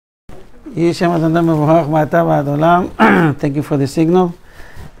Thank you for the signal.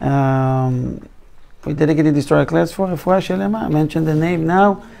 We dedicated this to our class for Refuah Shelema. I mentioned the name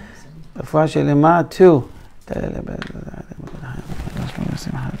now. Refuah Shelema 2.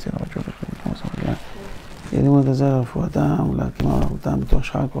 ללימוד הזה לרפואתם ולהקימה ולרפואתם בתוך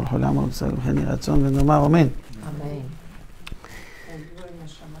שאר כל חולי עמו ישראל וכן יהי רצון ונאמר אמן.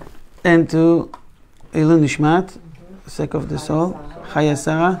 And to Ilun Nishmat, sake of the soul, Chaya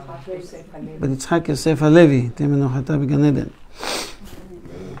Sarah, but Yitzchak Yosef Halevi, Temenuchata B'Gan Eden.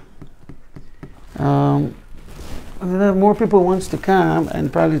 More people wants to come,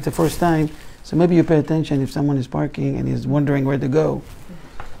 and probably it's the first time, so maybe you pay attention if someone is parking and is wondering where to go.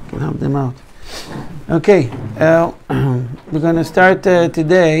 You can help them out. Okay, we're going to start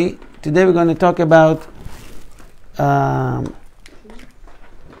today. Today we're going to talk about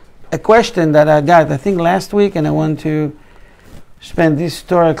a question that I got, I think last week, and I want to spend this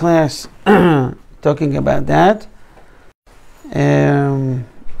Torah class talking about that.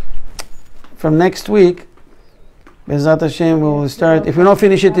 From next week, Bezrat Hashem, we will start, if we don't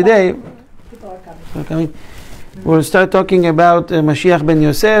finish it today, we'll start talking about Mashiach ben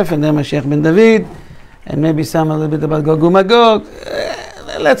Yosef and then Mashiach ben David, and maybe a little bit about Gog uMagog.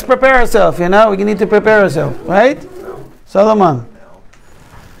 Let's prepare ourselves, we need to prepare ourselves, right? Solomon.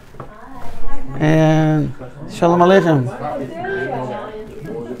 And Shalom Aleichem.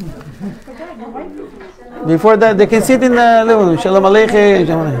 Before that, they can sit in the living room. Shalom Aleichem.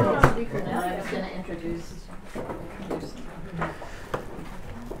 Shalom Aleichem.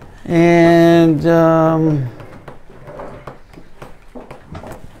 And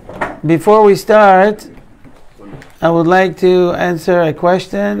before we start, I would like to answer a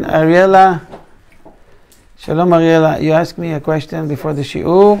question. Ariella, Shalom Ariella, you asked me a question before the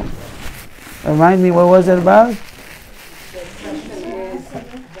shiur. Remind me, what was it about? The question is,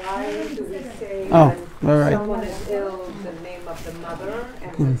 why do we say when someone is ill, the name of the mother,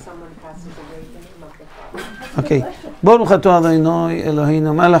 and when someone passes away, the name of the father? Okay. ברוך אתה אדוני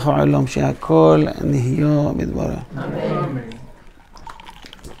אלוהינו מלך העולם שהכל נהיה בדברו.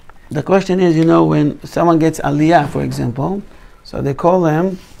 The question is, when someone gets aliyah, for example, so they call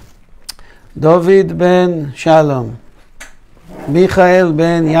them David ben Shalom, Michael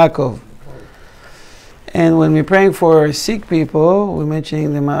ben Yaakov. And when we're praying for sick people, we're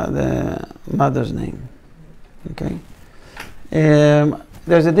mentioning the mother's name. Okay?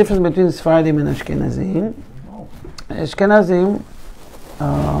 There's a difference between Sephardim and Ashkenazim. Ashkenazim,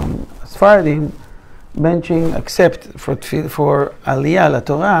 Sephardim, mentioning, except for Aliyah, la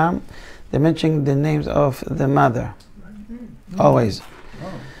Torah, they're mentioning the names of the mother. Always.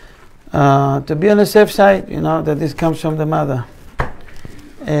 To be on the safe side, that this comes from the mother.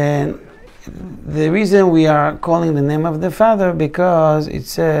 And the reason we are calling the name of the father, because it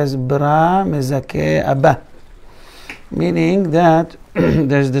says Bra Mezakeh Abba, meaning that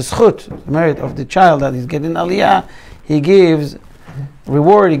there's the zchut, the merit of the child that is getting aliyah. He gives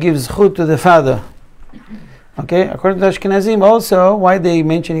reward, he gives zchut to the father. Okay, according to Ashkenazim, also, why they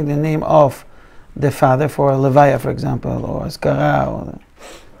mentioning the name of the father for Levaya, for example, or Askara, or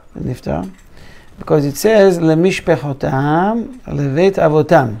the Niftar? Because it says Lemishpechotam Levet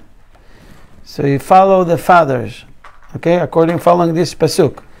Avotam. So you follow the fathers, okay, following this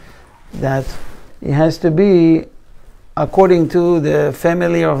pasuk, that it has to be according to the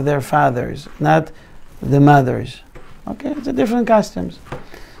family of their fathers, not the mothers. Okay, it's a different customs.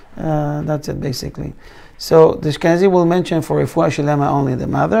 That's it basically. So the Ashkenazi will mention for Refuah Shelema only the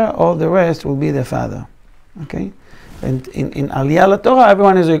mother, all the rest will be the father. Okay, and in Aliyah la Torah,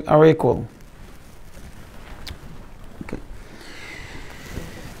 everyone are equal.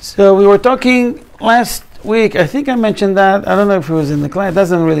 So we were talking last week, I think I mentioned that, I don't know if it was in the class, it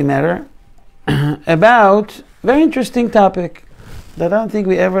doesn't really matter, about very interesting topic that I don't think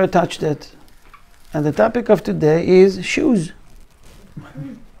we ever touched it. And the topic of today is shoes.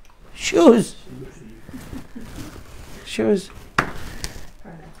 Shoes. Shoes.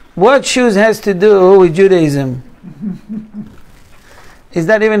 What shoes has to do with Judaism? Is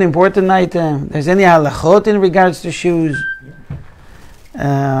that even an important item? There's any halachot in regards to shoes?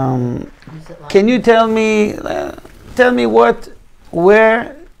 Can you tell me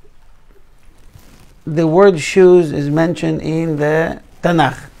where the word shoes is mentioned in the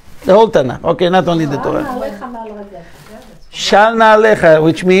Tanakh, the whole Tanakh? Okay, not only the Torah. Shal na'alecha,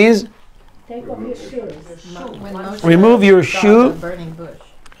 which means take off your shoes. Remove your shoe.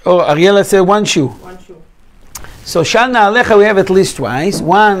 Oh, Ariella said one shoe. One shoe. So shal na'alecha we have at least twice.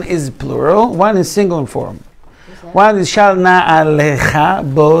 One is plural, one is single form. One is shal na'alecha,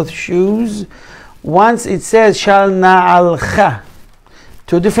 both shoes. Once it says shal na'alcha,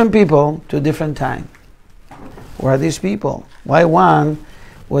 Two different people, two different time. Where are these people? Why one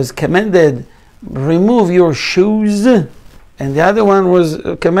was commanded, remove your shoes, and the other one was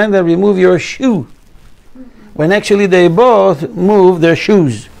commanded, remove your shoe, when actually they both moved their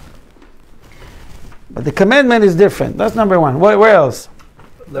shoes. But the commandment is different. That's number one. Where else?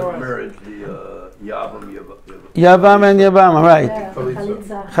 Left marriage, the Yavam, Yavam and Yavam, right.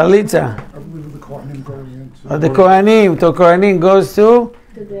 Chalitza. Chalitza. I believe the Kohanim going into. The Kohanim. The Kohanim goes to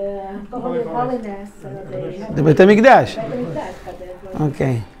To the holiness. the Beit HaMikdash.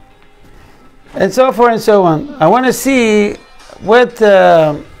 Okay. And so forth and so on. I want to see what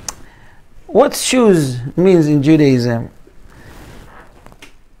shoes means in Judaism.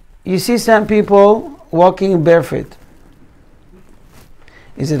 You see some people walking barefoot.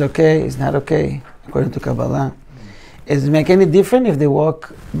 Is it okay? Is not okay? According to Kabbalah. Does it make any difference if they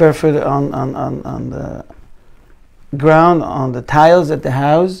walk barefoot on the ground, on the tiles at the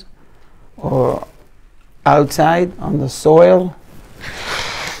house, or outside on the soil?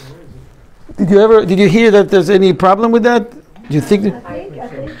 Did you hear that there's any problem with that? Do you think that? I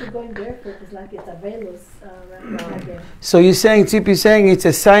think going barefoot is like it's a velos. So you're saying, Tzipi is saying it's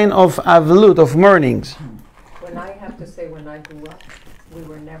a sign of avlut, of mournings. When I have to say, when I grew up, we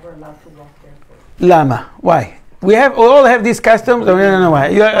were never allowed to walk barefoot. Lama. Why? We all have these customs. I don't know why.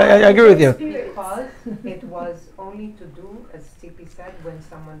 I agree with you. Because it was only to do, as Tzipi said, when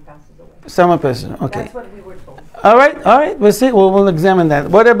someone passes away. Some person. Okay. That's what we were told. All right. We'll see. We'll examine that.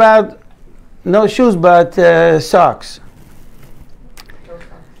 What about no shoes but socks?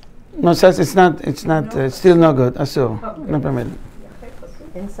 No socks. It's not. It's still no good. Asu. No permitted.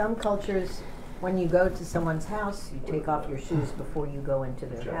 In some cultures, when you go to someone's house, you take off your shoes before you go into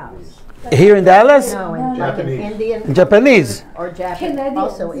their house. Here in Dallas? No, in Indian. Japanese. Or Japanese.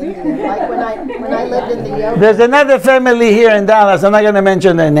 Also Indian. Like when I lived in the yoga. There's another family here in Dallas. I'm not going to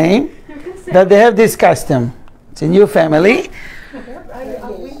mention their name. That they have this custom. It's a new family.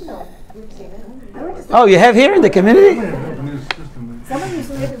 Oh, you have here in the community? Someone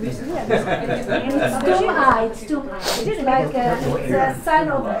used to live recently. It's like it's a sign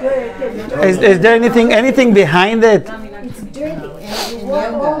of dirt. Is there anything behind it? It's dirty. You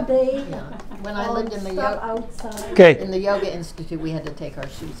walk all day. When I lived in the outside. Okay. In the Yoga Institute, we had to take our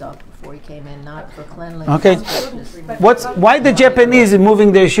shoes off before we came in, not for cleanliness. Okay. Why the Japanese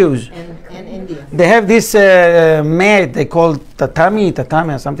moving their shoes? And India. They have this mat they call tatami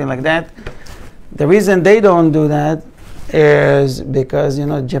or something like that. The reason they don't do that is because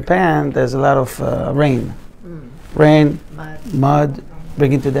Japan there's a lot of rain, mud,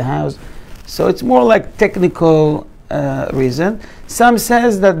 bring it to the house. So it's more like technical reason. Some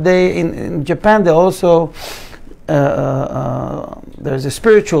says that in Japan they also there's a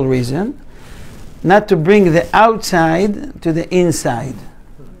spiritual reason, not to bring the outside to the inside.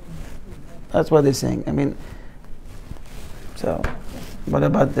 That's what they're saying. I mean, so what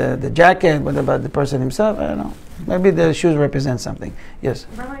about the jacket? What about the person himself? I don't know. Maybe the shoes represent something. Yes?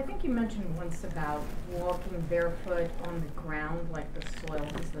 Rabbi, I think you mentioned once about walking barefoot on the ground, like the soil.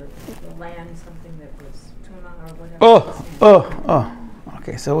 Is the land something that was tuna or whatever? Oh.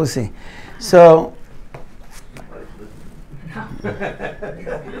 Okay, so we'll see. So,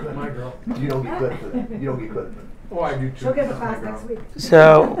 My girl. You don't get credit for that. You don't get credit for that. Oh, I do too. She'll get the class next week.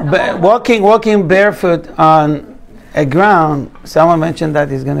 so walking barefoot on a ground, someone mentioned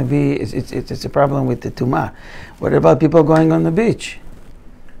that is going to be, it's a problem with the tumah. What about people going on the beach?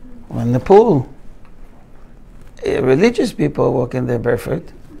 Or in the pool? Religious people walking there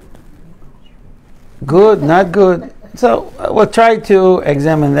barefoot. Good, not good. So we'll try to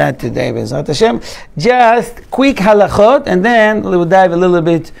examine that today, B'ezrat Hashem. Just quick halachot, and then we'll dive a little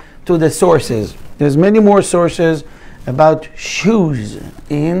bit to the sources. There's many more sources about shoes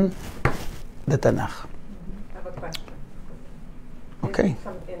in the Tanakh. I have a question. Okay.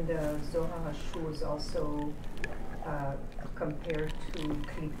 In the Zohar, shoe is also compared to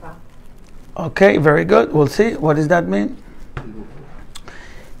klipa. Okay, very good. We'll see. What does that mean?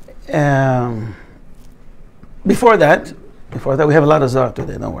 Before that, we have a lot of Zohar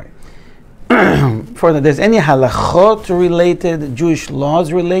today, don't worry. Before that, there's any halachot related, Jewish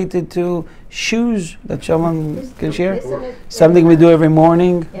laws related to shoes that someone can share? Something we do every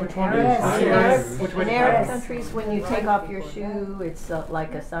morning? In Arab countries, when you take off your shoe, it's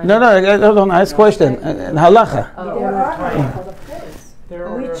like a sign. No, I don't ask question. Halacha.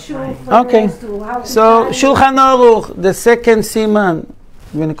 Which shoe Okay. to how to So, tie. Shulchan Aruch, the second siman,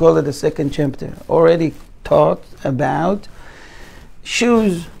 we're going to call it the second chapter, already taught about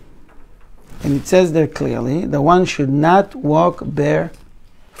shoes. And it says there clearly that one should not walk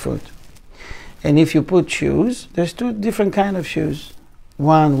barefoot. And if you put shoes, there's two different kind of shoes.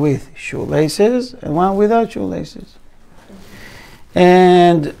 one with shoelaces and one without shoelaces.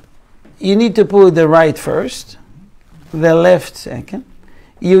 And you need to put the right first, the left second.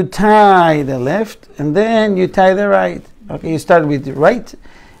 You tie the left and then you tie the right. Okay, you start with the right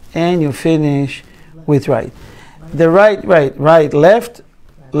and you finish with right. The right, left,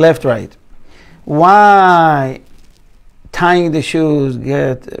 left, right. Why tying the shoes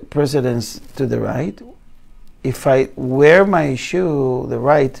get precedence to the right? If I wear my shoe, the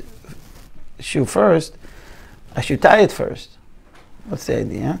right shoe first, I should tie it first. What's the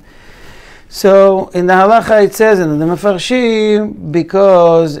idea? So in the halacha it says in the Mefarshim,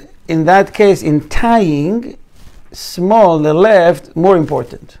 because in that case, in tying, small, the left, more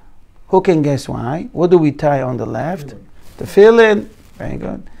important. Who can guess why? What do we tie on the left? The fill-in. Very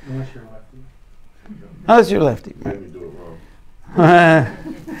good. Unless you're lefty. Unless you're lefty.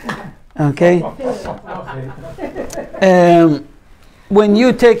 Okay. When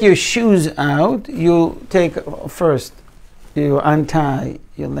you take your shoes out, you take first, you untie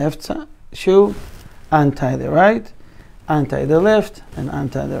your left shoe, untie the right, untie the left, and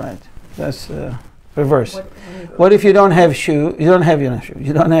untie the right. That's reverse. What if you don't have shoe? You don't have your shoe.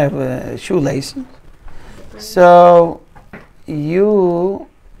 You don't have shoelaces. So you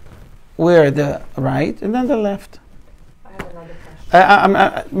wear the right and then the left. I have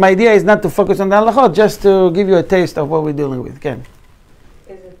another question. My idea is not to focus on the halachot, just to give you a taste of what we're dealing with. Ken.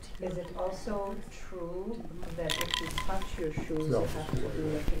 Is it also true that if you touch your shoes, you have to do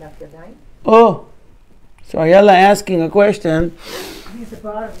netilat yadayim? Oh, so Ayala asking a question. He's the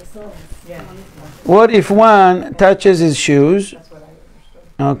bottom of the soul. Yeah. What if one touches his shoes? That's what I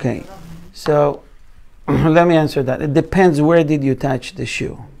understood. Okay, so let me answer that. It depends where did you touch the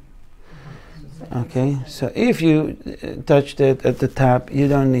shoe. Okay, so if you touched it at the top, you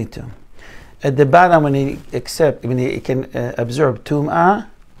don't need to. At the bottom, when it can absorb tum'ah,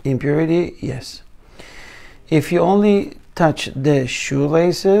 impurity, yes. If you only touch the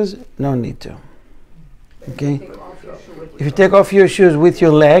shoelaces, no need to. Okay? If you take off your shoes with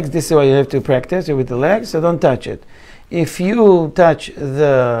your legs, this is why you have to practice with the legs, so don't touch it. If you touch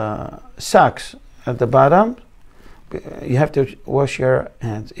the socks at the bottom, you have to wash your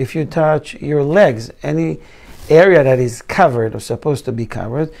hands. If you touch your legs, any area that is covered or supposed to be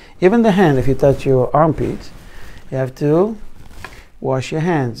covered, even the hand, if you touch your armpits, you have to wash your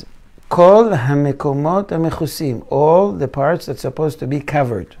hands. Kol hamekomot hamechusim, all the parts that's supposed to be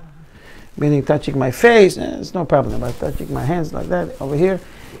covered. Meaning touching my face, it's no problem. But touching my hands like that, over here,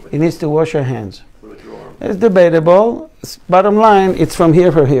 it needs to wash your hands. It's debatable. Bottom line, it's from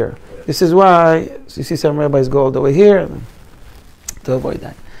here for here. This is why you see some rabbis go all the way here to avoid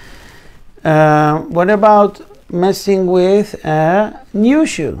that. What about messing with a new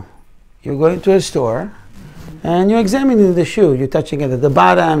shoe? You're going to a store and you're examining the shoe. You're touching it at the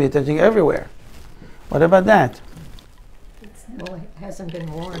bottom, you're touching it everywhere. What about that? Well, it hasn't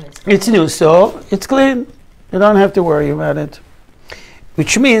been worn. It's new, so it's clean. You don't have to worry about it.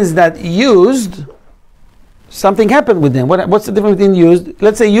 Which means that used, something happened with them. What's the difference between used?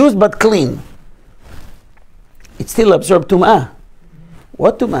 Let's say used but clean. It still absorbed tum'ah.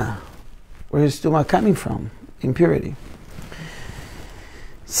 What tum'ah? Where is tum'ah coming from? Impurity.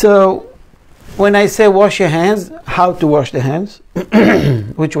 So, when I say wash your hands, how to wash the hands?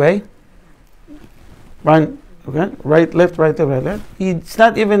 Which way? Right, okay. Right, left, right, left, right, left. It's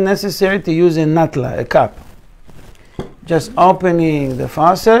not even necessary to use a natla, a cup. Just opening the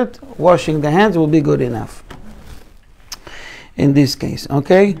faucet, washing the hands will be good enough. In this case,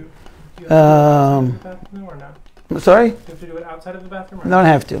 okay? Do you have to do it outside of the bathroom or no? Sorry? Do you have to do it outside of the bathroom or Don't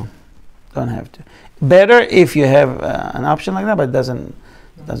have to. Don't have to. Better if you have an option like that, but you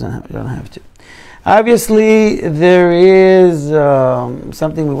don't have to. Obviously, there is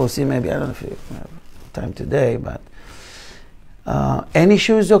something we will see maybe, I don't know if you have time today, but any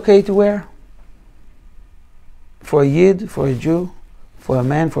shoes okay to wear? For a Yid, for a Jew, for a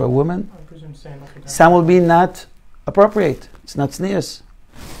man, for a woman? I presume sandals. Some will be not appropriate. It's not sneers.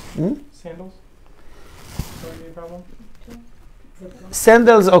 Sandals? Would be a problem?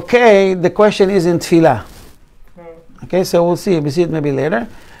 Sandals okay, the question is in tefillah. No. Okay, so we'll see it maybe later.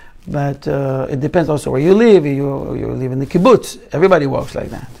 But it depends also where you live. You live in the kibbutz. Everybody walks like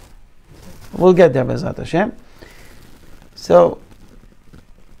that. We'll get there, Bezat Hashem. So,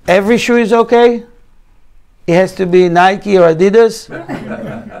 every shoe is okay? It has to be Nike or Adidas?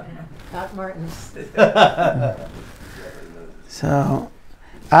 Doc Martens. So,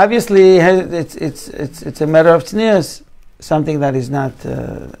 obviously, it's a matter of tznius, something that is not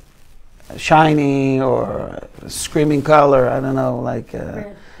shiny or screaming color. I don't know, like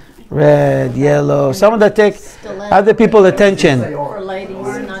red, yellow. Some that take other people's attention. For ladies,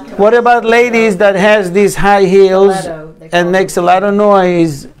 not to What about ladies that has these high heels stiletto, they and call makes a it. lot of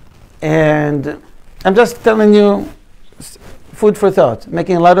noise? And I'm just telling you, food for thought,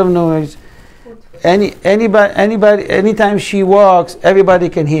 making a lot of noise. Anybody, anytime she walks, everybody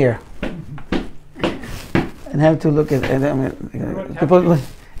can hear. And have to look at, and I mean, people,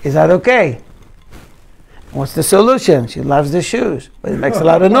 is that okay? What's the solution? She loves the shoes, but it makes a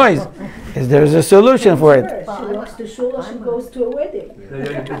lot of noise. Is there's a solution for it? She loves the shul, she goes to a wedding.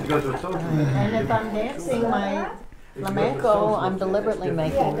 And if I'm dancing my flamenco, I'm deliberately Yeah,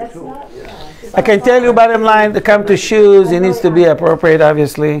 making that's not. I can tell you bottom line, to come to shoes, it needs to be appropriate,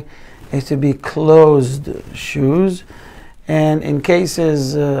 obviously. It needs to be closed shoes. And in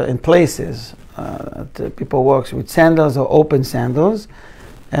cases, in places, people walk with sandals or open sandals,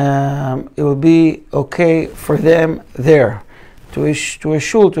 it will be okay for them there. To a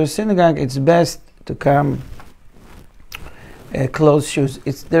shul, to a synagogue, it's best to come closed shoes.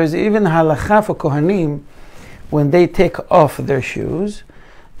 There's even halacha for kohanim, when they take off their shoes,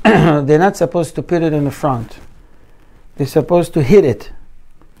 they're not supposed to put it in the front. They're supposed to hit it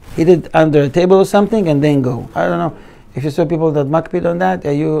under a table or something, and then go. I don't know if you saw people that makpid on that.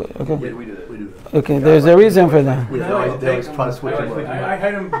 Are you okay? Yeah, we do that. We do that. Okay, there's a reason for that. Yeah, they always try to switch them up. I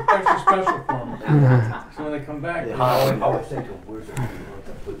had them extra special for them. So when they come back, Yeah, I always say to them, where's the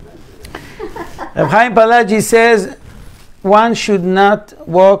Reb Chaim Palaji says one should not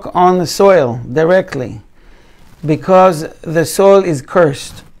walk on the soil directly, because the soil is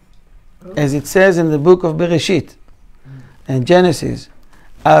cursed, as it says in the book of Bereshit and Genesis,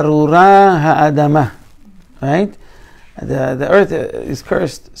 Arura ha'adama, right? The earth is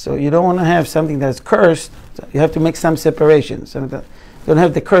cursed, so you don't want to have something that's cursed. So you have to make some separation, so that you don't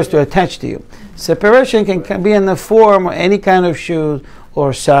have the curse to attach to you. Separation can be in the form of any kind of shoes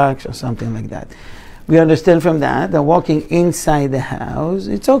or socks or something like that. We understand from that walking inside the house,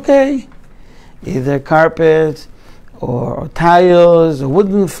 it's okay. Either carpet or tiles or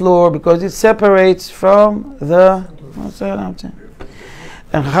wooden floor, because it separates from the.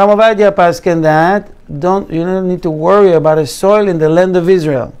 And Chacham Ovadia paskin that you don't need to worry about a soil in the land of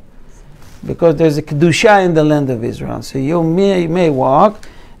Israel, because there's a kedusha in the land of Israel. So you may walk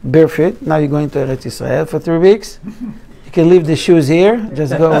barefoot. Now you're going to Eretz Israel for 3 weeks. You can leave the shoes here.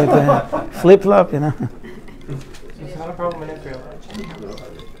 Just go with a flip flop. it's not a problem in Israel.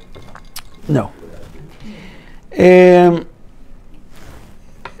 No.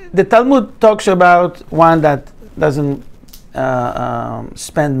 The Talmud talks about one that doesn't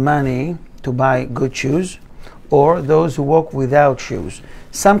spend money to buy good shoes, or those who walk without shoes.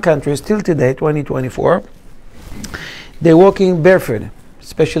 Some countries, still today, 2024, they're walking barefoot,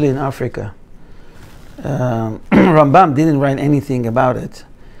 especially in Africa. Rambam didn't write anything about it,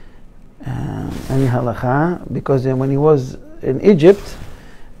 any halacha, because when he was in Egypt,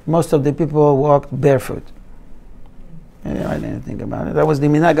 most of the people walked barefoot. He didn't write anything about it. That was the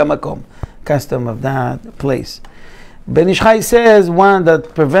minhag hamakom, custom of that place. Ben Ish Chai says one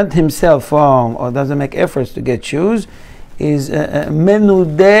that prevents himself from or doesn't make efforts to get shoes is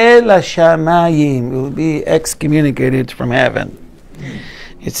menudeh l'shamayim. Will be excommunicated from heaven.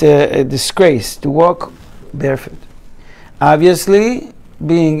 It's a disgrace to walk barefoot. Obviously,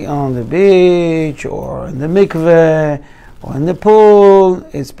 being on the beach or in the mikveh or in the pool,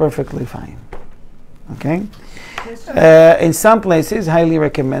 it's perfectly fine. Okay? In some places, highly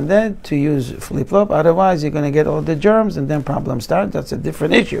recommended to use flip-flop. Otherwise, you're going to get all the germs and then problems start. That's a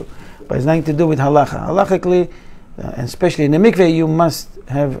different issue. But it's nothing to do with halacha. Halachically, and especially in the mikveh, you must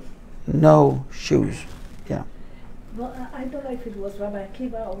have no shoes. Yeah. Well, I don't know if it was Rabbi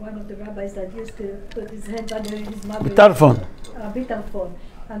Akiva or one of the rabbis that used to put his hand under his mother's bitarfon,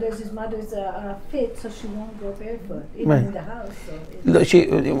 under his mother's feet, so she won't go barefoot, even in the house. So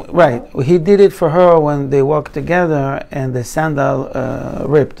right. He did it for her when they walked together and the sandal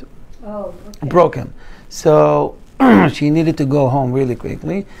ripped, broken. So she needed to go home really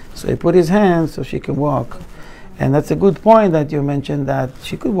quickly. So he put his hand so she can walk. And that's a good point that you mentioned, that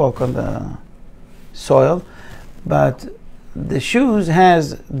she could walk on the soil, but the shoes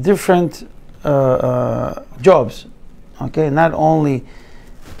has different jobs. Okay, not only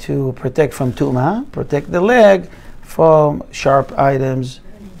to protect from tumah, protect the leg from sharp items,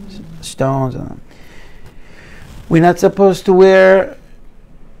 stones. We're not supposed to wear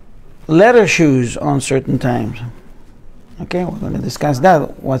leather shoes on certain times. Okay, we're going to discuss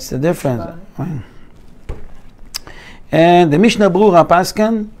that. What's the difference? Right. And the Mishnah Brura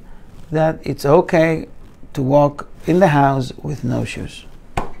paskin that it's okay to walk in the house with no shoes.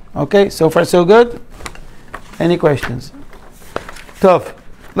 Okay, so far so good? Any questions? Tov.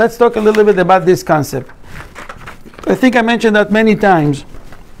 let's talk a little bit about this concept. I think I mentioned that many times,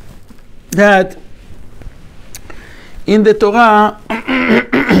 that in the Torah,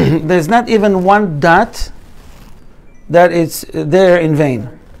 there's not even one dot that it's there in vain.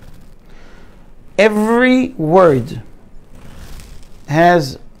 Every word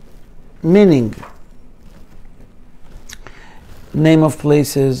has meaning. Name of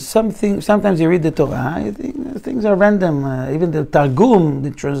places. Sometimes you read the Torah, things are random. Even the Targum,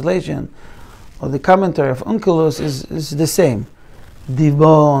 the translation, or the commentary of Onkelos is the same.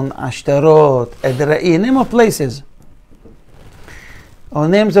 Dibon, Ashtarot, Edra'i, name of places. Or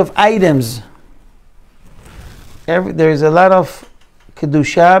names of items. There is a lot of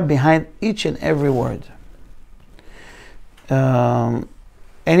Kedusha behind each and every word.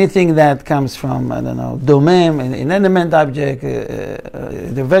 Anything that comes from, I don't know, domem, an inanimate object,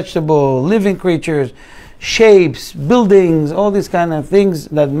 the vegetable, living creatures, shapes, buildings, all these kind of things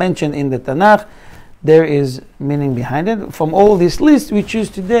that mentioned in the Tanakh, there is meaning behind it. From all this list, we choose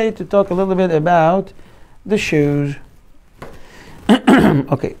today to talk a little bit about the shoes.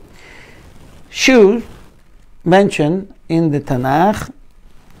 Okay. Shoes mentioned in the Tanakh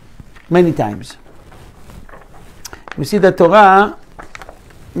many times. We see the Torah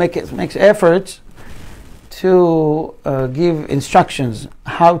makes efforts to give instructions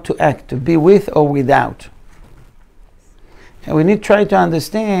how to act, to be with or without. And we need to try to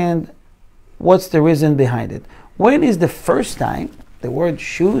understand what's the reason behind it. When is the first time the word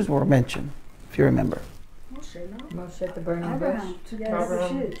shoes were mentioned, if you remember? Moshe at the burning bush.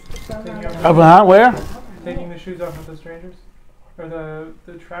 Abraham, where? Taking the shoes off of the strangers? Or the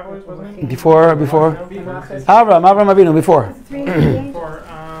travelers, wasn't it? Before. Avram Avinu, before. Before,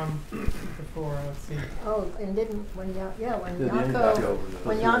 let's see. Oh, and didn't, when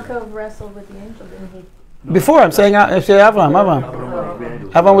Yaakov wrestled with the angel, didn't he? Before, I'm saying Avram.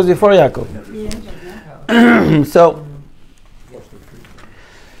 Avram was before Yaakov. So,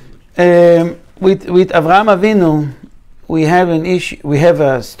 with Avraham Avinu, we have an issue. We have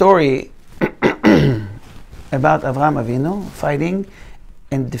a story about Avraham Avinu fighting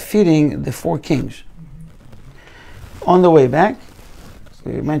and defeating the 4 kings. On the way back,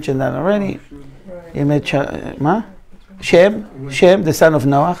 we mentioned that already. He met Shem, the son of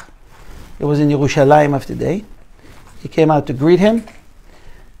Noah. It was in Yerushalayim of today. He came out to greet him.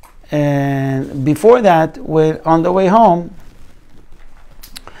 And before that, on the way home,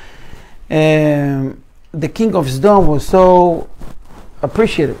 the king of Sodom was so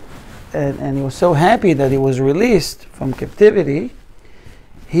appreciative and he was so happy that he was released from captivity.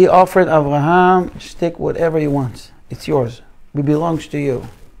 He offered Abraham, just take whatever you want. It's yours. It belongs to you.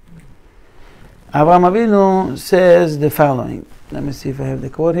 Avraham Avinu says the following. Let me see if I have the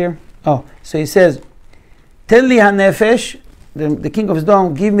quote here. Oh, so he says, Tell li hanefesh, the king of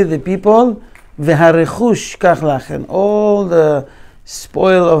Sodom, give me the people, v'harechush kach lachen, all the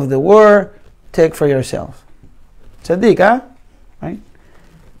spoil of the war, take for yourself. Tzaddik, huh? Right?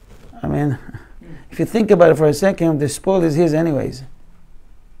 I mean, if you think about it for a second, the spoil is his anyways.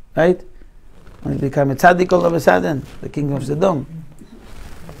 Right? When you become a tzaddik all of a sudden, the king of Sodom.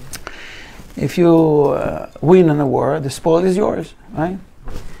 If you win in a war, the spoil is yours, right?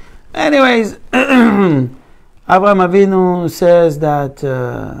 Anyways, Avraham Avinu says that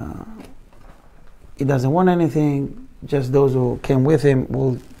he doesn't want anything. Just those who came with him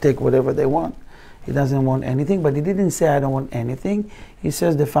will take whatever they want. He doesn't want anything, but he didn't say, I don't want anything. He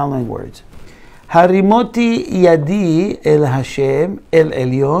says the following words. Harimoti yadi el Hashem el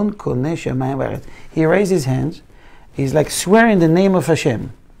Elyon koneh shamayim v'aretz. He raised his hands. He's like swearing the name of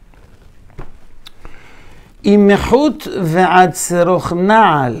Hashem. If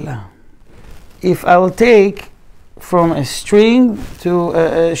I'll take from a string to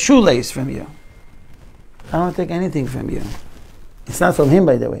a shoelace from you, I don't take anything from you. It's not from him,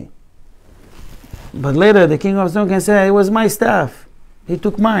 by the way. But later, the king of Sodom can say, it was my stuff. He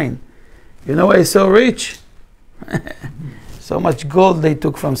took mine. You know why he's so rich? So much gold they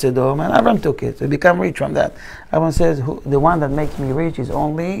took from Sodom, and Abraham took it. So he became rich from that. Abraham says, the one that makes me rich is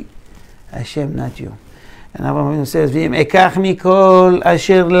only Hashem, not you. And Abraham says, "V'im ekach mikol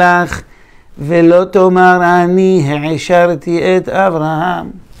asher lach ve'lo tomar ani ha'isharti et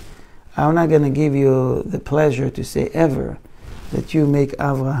Avraham." I'm not going to give you the pleasure to say ever that you make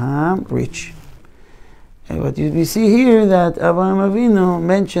Avraham rich. And what we see here that Avraham Avinu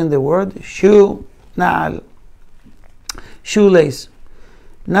mentioned the word shoe, na'al, shoelace.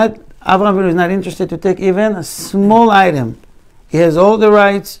 Not Avraham Avinu is not interested to take even a small item. He has all the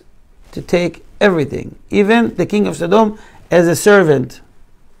rights to take everything, even the king of Sodom as a servant.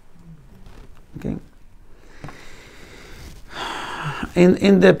 Okay.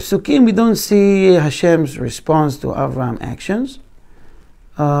 in the Psukim, we don't see Hashem's response to Avram's actions.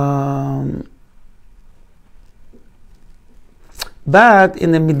 But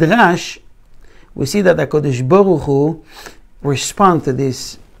in the Midrash, we see that HaKadosh Baruch Hu responds to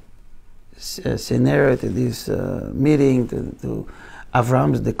this scenario, to this meeting, to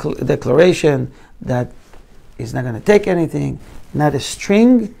Avram's declaration that he's not going to take anything, not a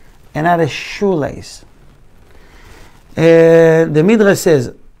string and not a shoelace. The Midrash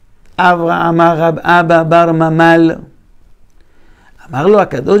says, Avraham Rab Abba bar Mamal, אמר לו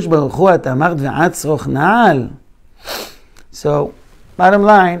הקדוש ברוך הוא, אתה אמרת ועד צרוך נעל. So, bottom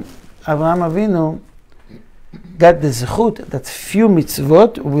line, Avraham Avinu got the zechut that few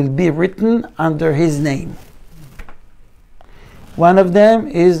mitzvot will be written under his name. One of them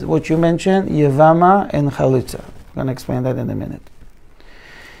is what you mentioned, Yevama and Chalitza. I'm going to explain that in a minute.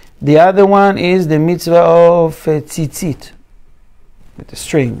 The other one is the mitzvah of tzitzit, with the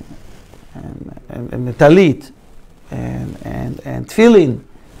string, and the talit, and tefillin,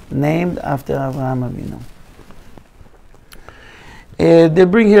 named after Avraham Avinu. They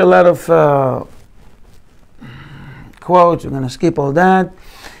bring here a lot of quotes. We're going to skip all that.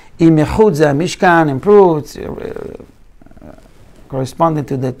 Im Yechud Ze Mishkan, improved, corresponding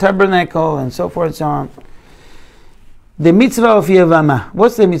to the tabernacle, and so forth and so on. The mitzvah of Yevama.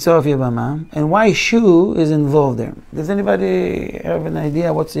 What's the mitzvah of Yevama? And why shoe is involved there? Does anybody have an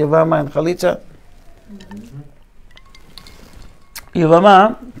idea what's Yevama and Chalitza? Mm-hmm.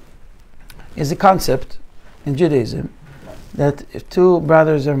 Yevama is a concept in Judaism that if two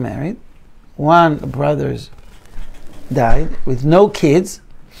brothers are married, one brother died with no kids.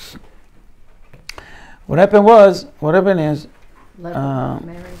 What happened is marriage, I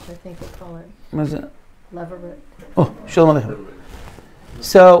think they call it. What's it? Levirate. Oh, Shalom Aleichem.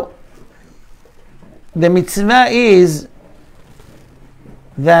 So the mitzvah is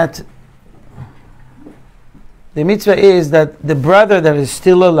that the brother that is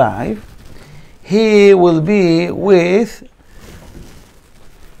still alive, he will be with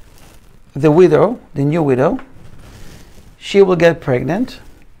the widow, the new widow. She will get pregnant,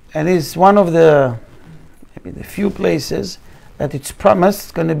 and it's one of the few places that it's promised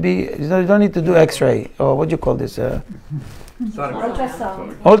it's going to be. You don't need to do X-ray or what do you call this?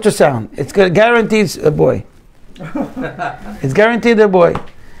 Ultrasound. Ultrasound. It's guaranteed a boy. It's guaranteed a boy,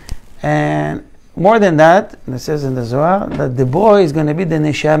 and more than that, it says in the Zohar that the boy is going to be the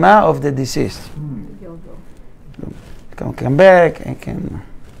neshama of the deceased. Can come back and can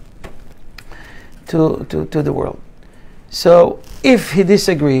to the world. So if he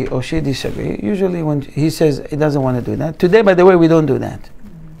disagree or she disagree, usually when he says he doesn't want to do that. Today, by the way, we don't do that.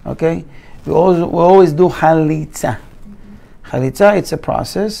 Okay? We always do chalitza. Chalitza, it's a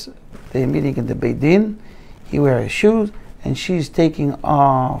process. They're meeting in the Beit Din. He wears his shoes, and she's taking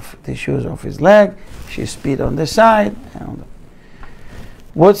off the shoes off his leg. She spit on the side.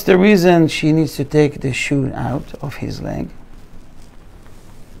 What's the reason she needs to take the shoe out of his leg?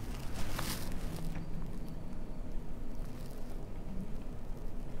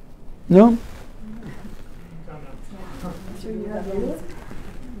 No? She's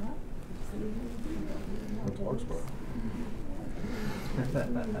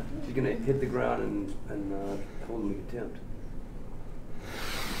going to hit the ground and hold him in contempt.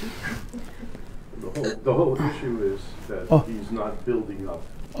 The whole issue is that he's not building up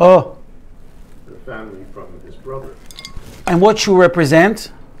the family from his brother. And what should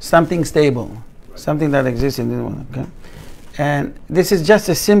represent? Something stable, right. Something that exists in this one. Okay, and this is just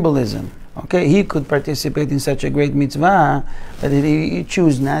a symbolism. Okay, he could participate in such a great mitzvah, but he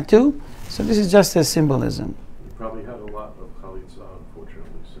chose not to. So this is just a symbolism. He probably had a lot of chalitza,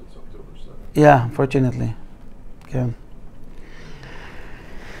 unfortunately, since October 7th. Yeah, fortunately. Okay.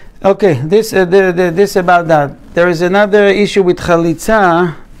 Okay, this about that. There is another issue with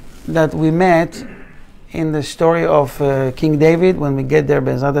chalitza that we met in the story of King David. When we get there,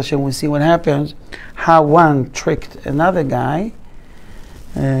 Be'ezrat Hashem, we see what happens. How one tricked another guy,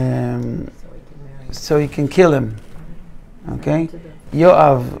 so he can kill him. Okay,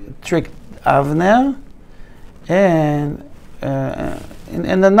 Yoav tricked Avner, and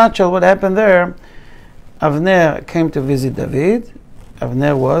in a nutshell, what happened there? Avner came to visit David.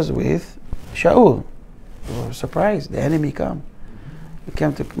 Avner was with Shaul. They were surprised. The enemy come. He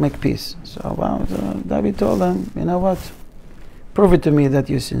came to make peace. So David told him, you know what? Prove it to me that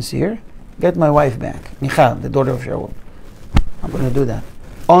you're sincere. Get my wife back, Michal, the daughter of Shaul. I'm going to do that.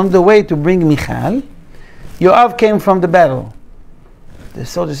 On the way to bring Michal, Yoav came from the battle. The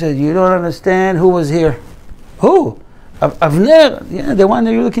soldier said, you don't understand who was here. Who? Avner, the one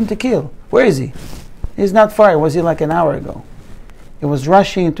that you're looking to kill. Where is he? He's not far. Was he like an hour ago? he was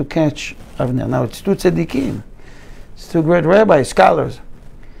rushing to catch Avner. Now it's two tzaddikim, it's two great rabbis, scholars.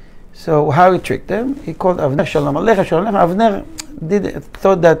 So how he tricked them? He called Avner, Shalom Aleichem, Shalom Aleichem. Avner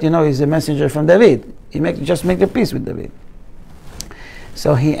thought that, he's a messenger from David. Just make a peace with David.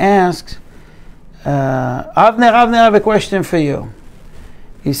 So he asked, Avner, I have a question for you.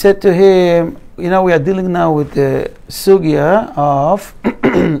 He said to him, we are dealing now with the sugya of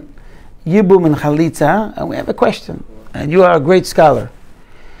Yibum and Chalitza, and we have a question. And you are a great scholar.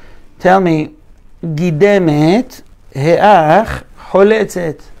 Tell me, Gidemet he'ach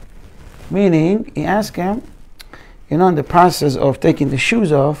choletzet. Meaning, he asked him, in the process of taking the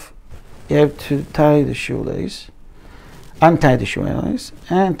shoes off, you have to tie the shoelace, untie the shoelace,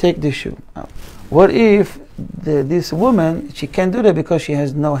 and take the shoe out. What if this woman, she can't do that because she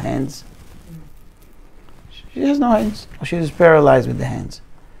has no hands? She has no hands, or she is paralyzed with the hands.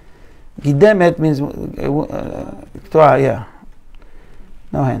 Gidemet means,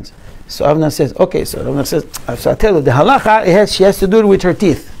 no hands. So Avner says, okay, so I tell you, the halacha, she has to do it with her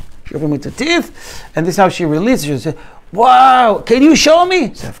teeth. She opened with her teeth, and this is how she releases. She said, wow, can you show me?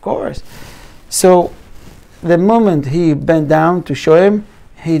 He said, of course. So the moment he bent down to show him,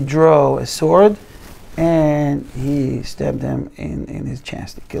 he drew a sword, and he stabbed him in his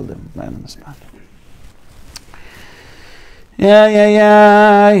chest. He killed him right on the spot.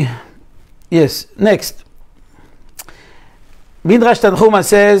 Yes, next. Midrash Tanchuma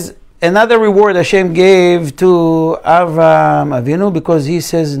says, another reward Hashem gave to Avraham Avinu because he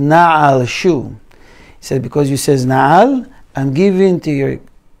says Na'al shoe. He said, because you says Na'al, I'm giving to your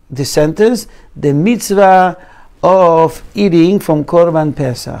descendants the mitzvah of eating from Korban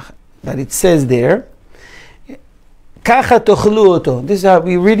Pesach. That it says there, Kacha tochlu oto. This is how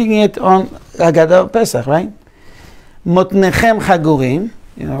we're reading it on Haggadah of Pesach, right? Motnechem chagurim,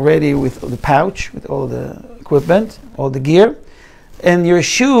 ready with the pouch, with all the equipment, all the gear, and your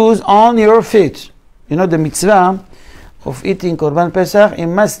shoes on your feet. The mitzvah of eating Korban Pesach, it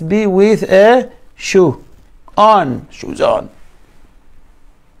must be with a shoe on, shoes on.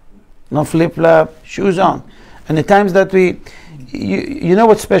 No flip-flop, shoes on. And the times that you know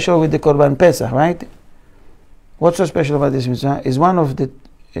what's special with the Korban Pesach, right? What's so special about this mitzvah is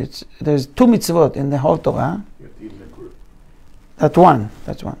there's two mitzvot in the whole Torah. That's one.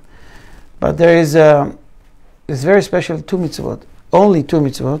 But there is it's very special two mitzvot, only two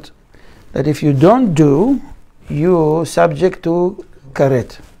mitzvot, that if you don't do, you subject to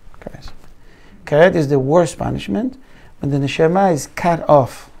karet. Karet is the worst punishment when the neshama is cut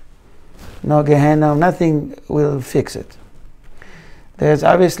off. No Gehenna, nothing will fix it. There's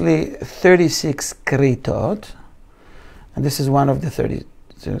obviously 36 kritot, and this is one of the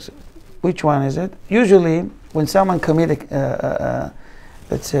 36. Which one is it? Usually, when someone commit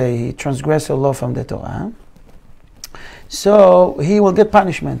let's say he transgress a law from the Torah, so he will get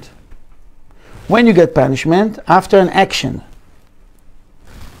punishment. When you get punishment, after an action.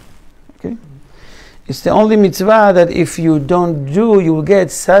 Okay? It's the only mitzvah that if you don't do, you will get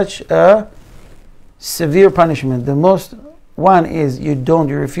such a severe punishment. The most one is you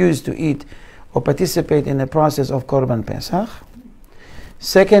refuse to eat or participate in the process of Korban Pesach.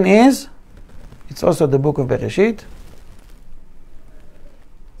 Second is, it's also the book of Bereshit.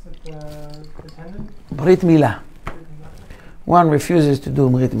 Is it Brit Milah. One refuses to do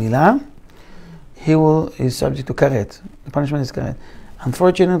Brit Milah, he is subject to karet. The punishment is karet.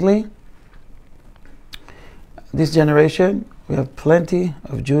 Unfortunately, this generation, we have plenty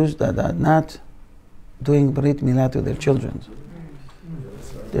of Jews that are not doing Brit Milah to their children.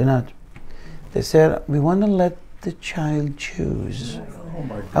 They're not. They said, we want to let the child choose.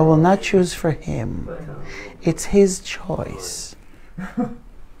 I will not choose for him. It's his choice.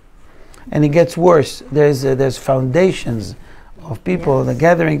 And it gets worse. There's foundations of people that are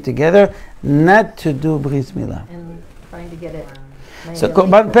gathering together not to do Brit Milah. And trying to get it. So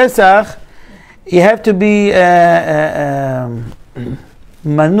Korban Pesach, you have to be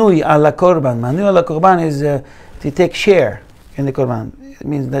manui ala korban. Manui ala korban is to take share in the korban. It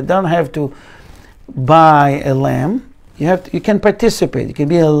means they don't have to buy a lamb. You can participate. You can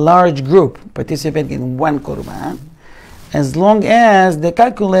be a large group participating in one korban, as long as they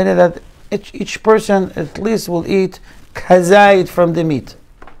calculated that each person at least will eat kazait from the meat.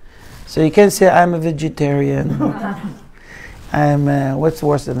 So you can say, I'm a vegetarian. I'm, what's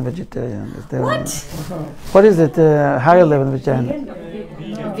worse than a vegetarian? What is it, higher level of vegetarian?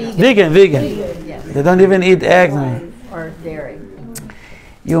 Vegan. Yes. They don't even eat eggs. Or dairy.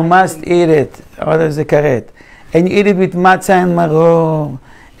 You must eat it, or there's a karet. And you eat it with matzah and maror,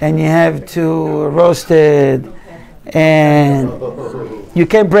 and you have to roast it, and you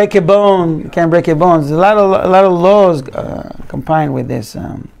can't break a bone. You can't break a bone. There's a lot of laws combined with this.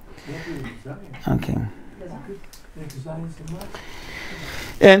 Okay.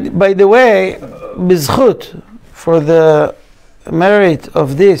 And by the way, bizchut, for the merit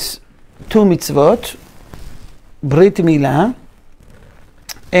of this two mitzvot, Brit Milah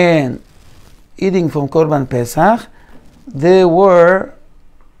and eating from Korban Pesach, they were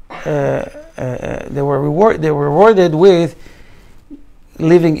rewarded with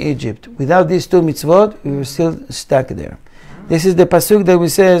leaving Egypt. Without these two mitzvot, we were still stuck there. This is the pasuk that we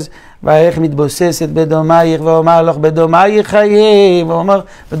says, "Vayech mitboseset bedomayich v'omar loch bedomayich chayei v'omar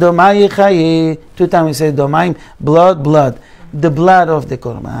bedomayich chayei." 2 times we say domayim, blood, blood, the blood of the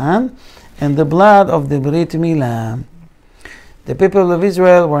Korban and the blood of the Brit Milah. The people of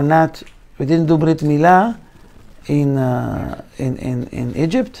Israel we didn't do Brit Milah in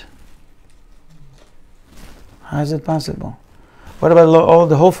Egypt. How is it possible? What about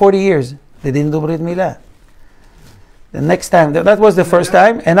the whole 40 years? They didn't do Brit Milah. The next time, that was the first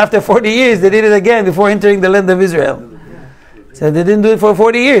time, and after 40 years, they did it again before entering the land of Israel. So they didn't do it for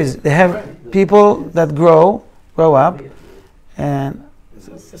 40 years. They have people that grow up, and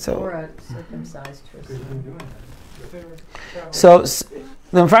so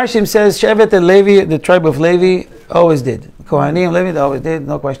the Mepharshim says Shevet and Levi, the tribe of Levi, always did. Kohanim, Levi, they always did.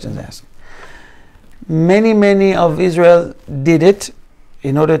 No questions asked. Many of Israel did it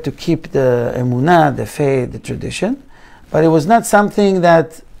in order to keep the emunah, the faith, the tradition. But it was not something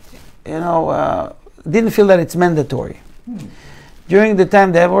that, didn't feel that it's mandatory. During the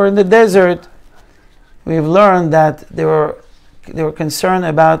time they were in the desert, we've learned that they were concerned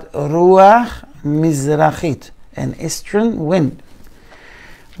about ruach mizrachit, an eastern wind,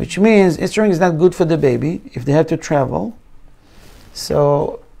 which means eastern is not good for the baby if they have to travel.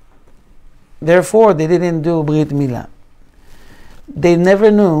 So, therefore, they didn't do Brit Milah. They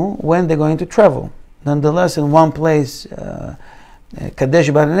never knew when they're going to travel. Nonetheless, in one place,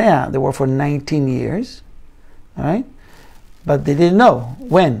 Kadesh Barnea, they were for 19 years, all right? But they didn't know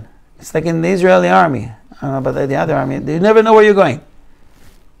when. It's like in the Israeli army, but the other army, they never know where you're going.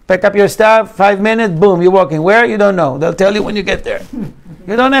 Pack up your stuff, 5 minutes, boom, you're walking. Where? You don't know. They'll tell you when you get there.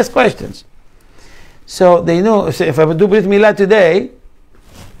 You don't ask questions. So they knew, if I would do Brit Milah today,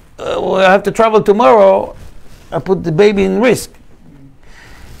 I have to travel tomorrow, I put the baby in risk.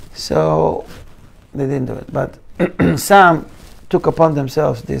 So they didn't do it. But some took upon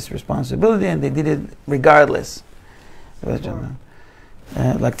themselves this responsibility and they did it regardless. Like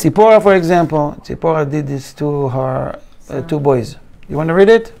Tzipporah, for example. Tzipporah did this to her 2 boys. You want to read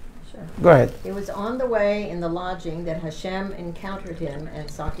it? Sure. Go ahead. It was on the way in the lodging that Hashem encountered him and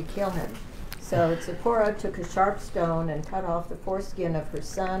sought to kill him. So Tzipporah took a sharp stone and cut off the foreskin of her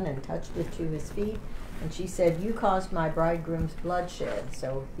son and touched it to his feet. And she said, "You caused my bridegroom's bloodshed."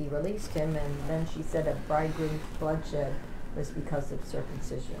 So he released him, and then she said a bridegroom's bloodshed was because of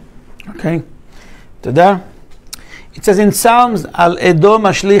circumcision. Okay. Todah. It says in Psalms, "Al Edom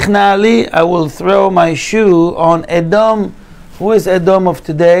ashlich na'ali," I will throw my shoe on Edom. Who is Edom of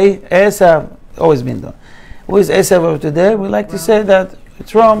today? Esav. Always been there. Who is Esav of today? We like to say that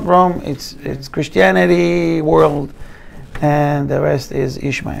it's Rome. Rome, it's Christianity world, and the rest is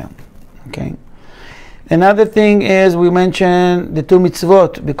Ishmael. Okay. Another thing is we mentioned the 2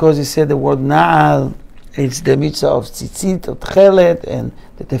 mitzvot because he said the word na'al. It's the mitzvah of tzitzit, of tchelet, and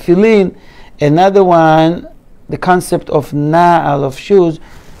the tefillin. Another one, the concept of na'al, of shoes,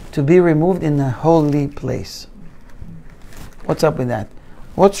 to be removed in a holy place. What's up with that?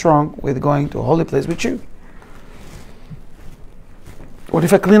 What's wrong with going to a holy place with shoes? What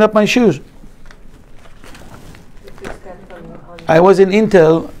if I clean up my shoes? I was in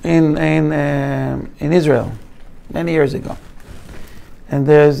Intel in Israel many years ago, and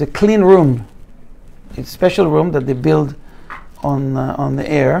there's a clean room. It's a special room that they build on the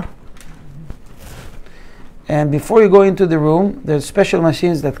air. And before you go into the room, there's special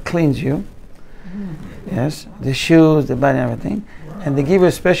machines that cleans you. Yes, the shoes, the body, everything, and they give you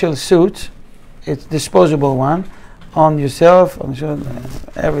a special suit. It's disposable one on yourself, on your,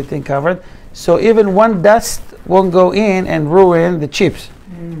 everything covered. So even one dust won't go in and ruin the chips,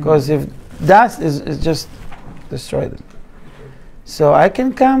 because if dust is just destroy them. So I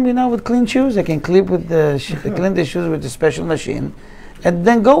can come, with clean shoes. I can clean the shoes with a special machine, and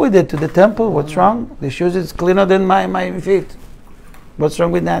then go with it to the temple. What's wrong? The shoes is cleaner than my feet. What's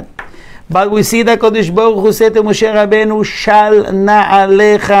wrong with that? But we see that Kodesh Baruch Hu said to Moshe Rabbeinu, "Shal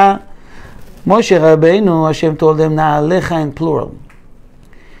na'alecha." Moshe Rabbeinu, Hashem told them na'alecha in plural.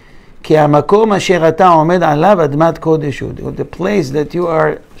 Ki hamakom asher ata omed alav admat kodesh hu. The place that you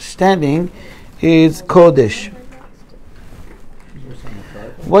are standing is Kodesh.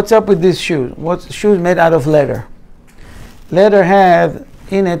 what's up with these shoes? Shoes made out of leather. Leather had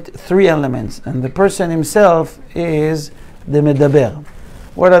in it 3 elements, and the person himself is the medaber.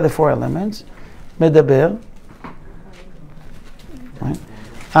 What are the 4 elements? Medaber. Right.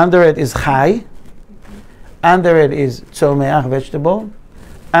 Under it is chai. Under it is tzomeach, vegetable.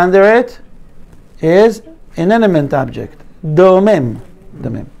 Under it is inanimate object, domem.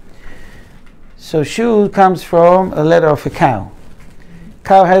 So shoe comes from a leather of a cow.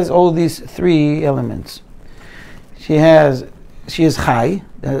 Cow has all these 3 elements. She is chai.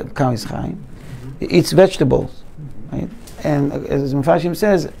 The cow is chai. It eats vegetables, right? And as Mufashim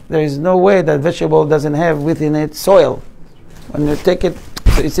says, there is no way that vegetable doesn't have within it soil. When you take it,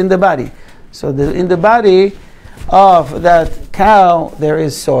 it's in the body. So in the body of that cow, there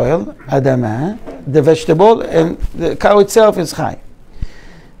is soil, adama, the vegetable, and the cow itself is chai.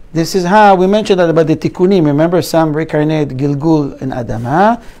 This is how we mentioned that about the tikkunim. Remember, some reincarnate Gilgul and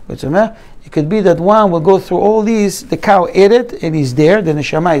Adama. It could be that one will go through all these. The cow ate it and he's there. The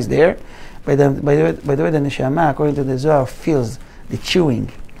neshama is there. By the way, the neshama, according to the Zohar, feels the chewing.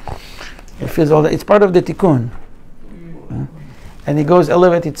 It feels all that. It's part of the tikkun. And it goes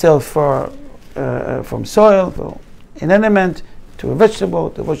elevate itself from soil, from inanimate, to a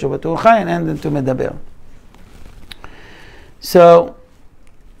vegetable, to a chai, and then to medaber. So,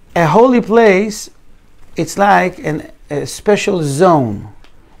 a holy place, it's like a special zone.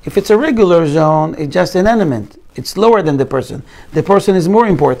 If it's a regular zone, it's just an element. It's lower than the person. The person is more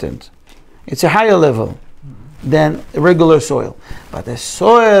important. It's a higher level than regular soil. But the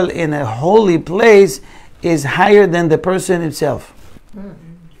soil in a holy place is higher than the person itself.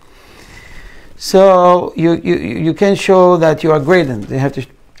 So you can show that you are greater. You have to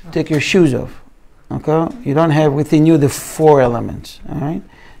take your shoes off. Okay? You don't have within you the 4 elements. All right?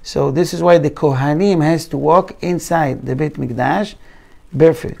 So this is why the Kohanim has to walk inside the Beit Mikdash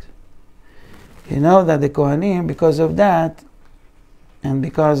barefoot. You know that the Kohanim, because of that, and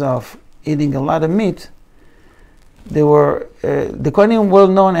because of eating a lot of meat, they were the Kohanim were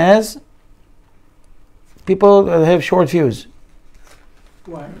known as people that have short fuse.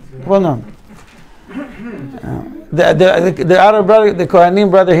 Why? Well known. The other brother, the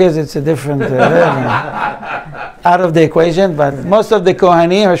Kohanim brother here, it's a different out of the equation. But most of the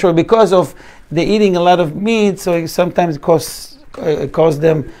Kohanim are short because of they eating a lot of meat, so it sometimes cause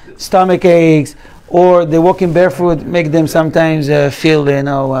them stomach aches, or the walking barefoot make them sometimes feel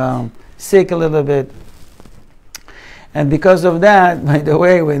sick a little bit. And because of that, by the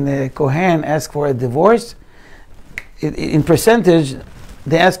way, when the Kohen asks for a divorce, in percentage,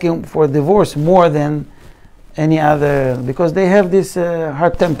 they ask him for a divorce more than any other, because they have this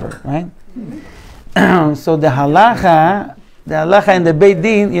hard temper, right? So the halacha and the Beit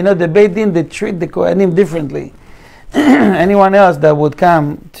Din, the Beit Din, they treat the Kohanim differently. Anyone else that would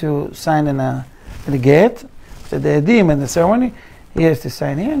come to sign in a get, so the edim and the ceremony, he has to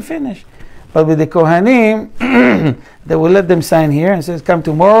sign here and finish. But with the Kohanim, they will let them sign here and says, come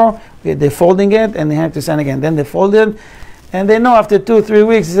tomorrow. They're folding it and they have to sign again. Then they fold it. And they know after 2-3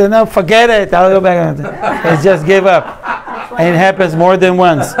 weeks, they say, no, forget it, I'll go back. They just give up. And it happens more than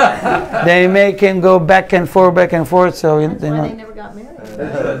once. They make him go back and forth. So That's why they never got married.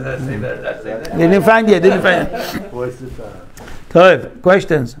 They didn't find it. Toiv,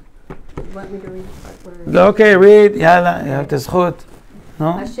 questions? You want me to read? Okay, read. Yalla, you have to zchut.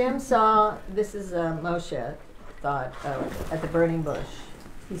 No? Hashem saw, this is Moshe thought at the burning bush.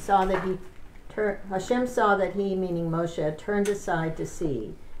 He saw that Hashem saw that he, meaning Moshe, turned aside to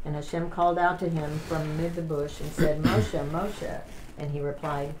see. And Hashem called out to him from amid the bush and said, Moshe, Moshe. And he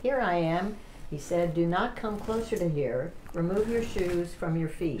replied, here I am. He said, do not come closer to here. Remove your shoes from your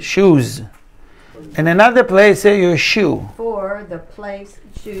feet. Shoes. In another place, say your shoe. For the place,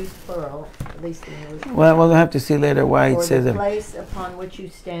 shoes plural, at least in English. Well, we'll have to see later why it says the place upon which you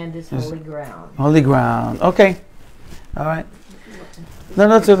stand is holy ground. Holy ground. Okay. All right. No,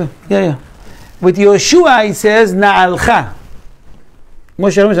 that's okay. Yeah. With Yoshua, it says, Na'alcha.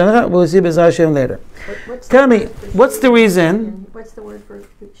 We'll see Bezrat Hashem later. Tell me, what's the reason? What's the word for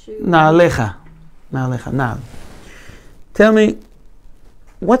shoe? Na'alecha. Na'al. Tell me,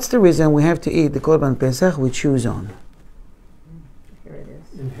 what's the reason we have to eat the Korban Pesach with shoes on? Here it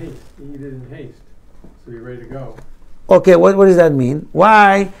is. In haste. You eat it in haste. So you're ready to go. Okay, what does that mean?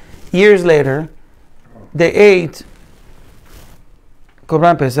 Why, years later, they ate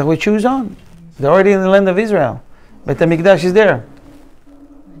Korban Pesach with shoes on? They're already in the land of Israel. But the Mikdash is there.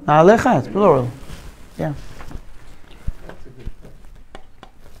 Na'alecha, it's plural. Yeah.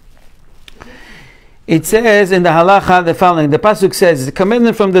 It says in the halacha the following. The pasuk says, the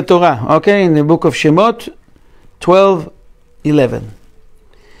commandment from the Torah, okay, in the book of Shemot 12:11.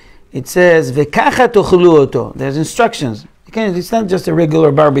 it says, "V'kacha tochlu oto." There's instructions. It's not just a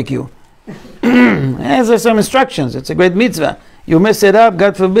regular barbecue. There's some instructions. It's a great mitzvah. You mess it up,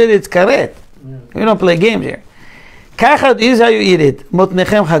 God forbid, it's karet. We don't play games here. Kacha is how you eat it.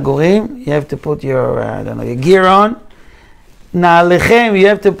 Motnechem chagorim. You have to put your, your gear on. Na'alechem, you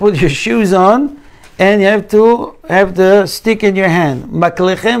have to put your shoes on. And you have to have the stick in your hand.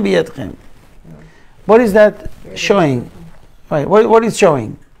 Maklechem biyadchem. What is that showing? Right. What is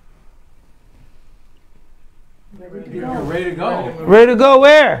showing? You're ready to go. Ready to go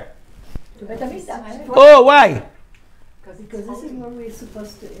where? Oh, why? Because this is where we're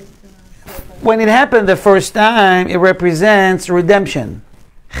supposed to eat. When it happened the first time, it represents redemption.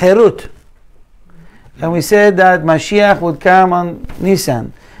 Cherut. And we said that Mashiach would come on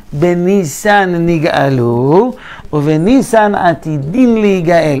Nisan. בניסן נגאלו, ובניסן עתידין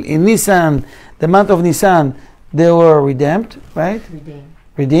להיגאל. In Nisan, the month of Nisan, they were redeemed, right?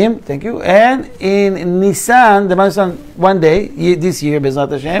 Redeemed, thank you. And in Nisan, the month of one day, this year, Bezrat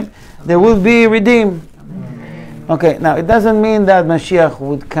Hashem, they will be redeemed. Okay, now it doesn't mean that Mashiach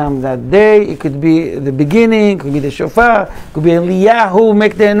would come that day. It could be the beginning, it could be the shofar, it could be Eliyahu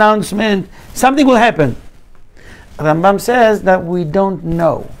make the announcement. Something will happen. Rambam says that we don't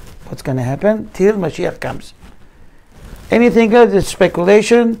know what's going to happen till Mashiach comes. Anything else is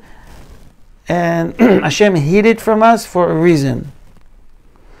speculation, and Hashem hid it from us for a reason.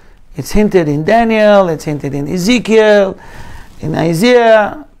 It's hinted in Daniel, it's hinted in Ezekiel, in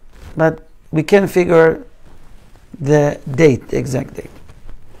Isaiah, but we can't figure the date, the exact date.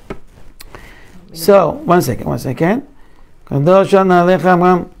 So, one second.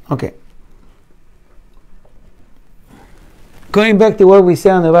 Okay. Going back to what we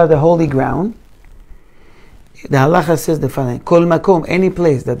said about the holy ground, the halacha says the following: Kol makom, any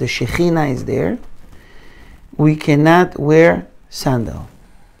place that the Shekhinah is there, we cannot wear sandal.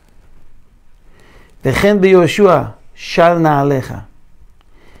 V'chen beYoshua shal na'alecha.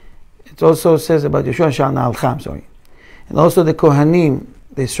 It also says about Yoshua shal na'alcha, I'm sorry. And also the Kohanim,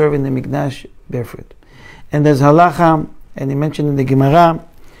 they serve in the Mikdash barefoot. And there's halacha, and he mentioned in the Gemara,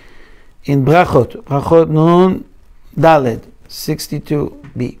 in Brachot Nun Daled,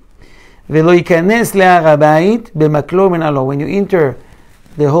 62b. V'lo yikanes le'har habayit b'maklo min alo. When you enter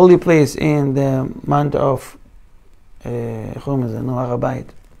the holy place in the month of Har Habayit,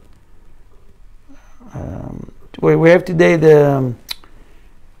 we have today the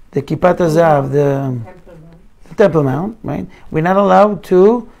Kippat HaZahav, the Temple Mount, right? We're not allowed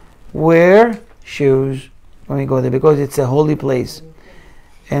to wear shoes when we go there because it's a holy place,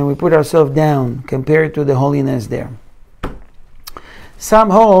 and we put ourselves down compared to the holiness there. Some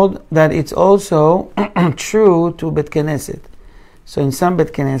hold that it's also true to Bet Knesset. So in some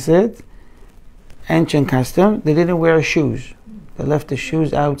Bet Knesset, ancient custom, they didn't wear shoes. They left the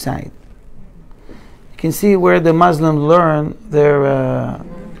shoes outside. You can see where the Muslims learn their,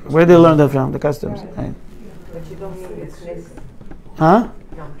 where they learn that from, the customs. Right. But you don't need a Knesset. Huh?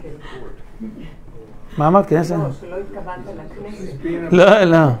 מה אמרת? כנסת? לא, שלא התכוונת לכנסת.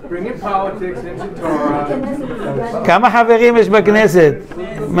 לא. Bringing politics into Torah. כמה חברים יש בכנסת?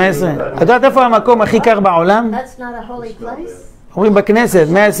 120. את יודעת איפה המקום הכי קר בעולם? That's not a holy place? אומרים בכנסת,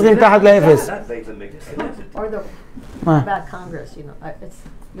 120 תחת לאפס. Or the, about Congress, you know.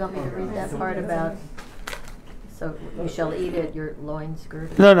 You want me to read that part about, so you shall eat at your loins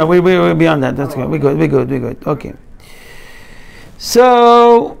girded? No, we're beyond that. That's good. We're good. Okay.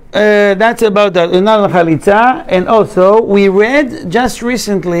 So that's about that. And also we read just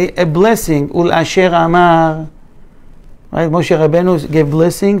recently a blessing. Ul Asher Amar, right? Moshe Rabbeinu gave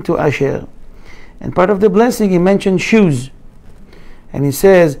blessing to Asher, and part of the blessing he mentioned shoes, and he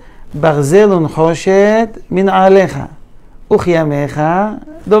says Barzel u'nchoshet min alecha uchyamecha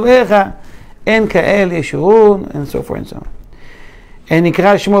dovecha en kael yeshurun, and so forth and so on. And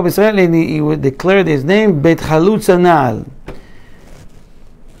Ikra Shmo b'Israel, and he would declare his name Bet Chalutza Na'al.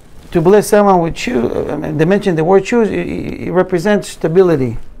 To bless someone with shoes, they mentioned the word shoes, it represents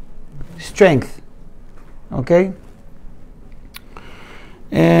stability, strength. Okay?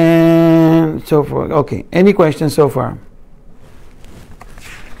 And so forth. Okay. Any questions so far?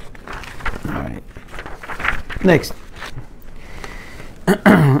 All right. Next.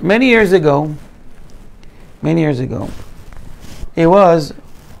 Many years ago, it was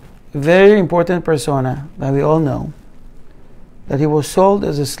a very important persona that we all know, that he was sold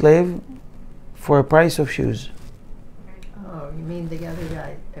as a slave for a price of shoes. Oh, you mean the other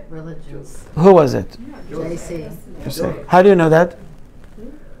guy at Religions? Who was it? JC. How do you know that?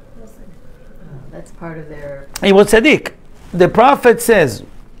 That's part of their... He was tzaddik. The Prophet says,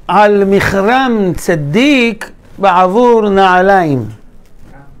 Al michram tzaddik ba'avur na'alayim.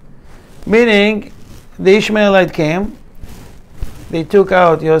 Meaning, the Ishmaelite came, they took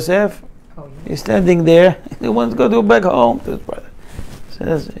out Yosef, he's standing there, he wants to go back home to his brother.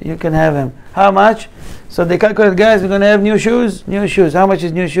 Says, you can have him. How much? So they calculate, guys, we're going to have new shoes. New shoes. How much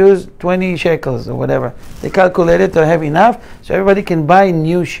is new shoes? 20 shekels or whatever. They calculated to have enough so everybody can buy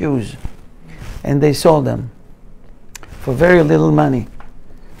new shoes. And they sold them for very little money.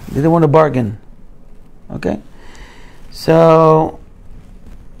 They didn't want to bargain. Okay? So,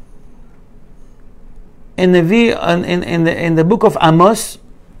 in the book of Amos,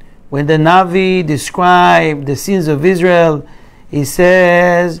 when the Navi described the sins of Israel, he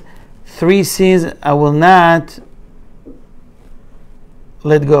says, 3 sins I will not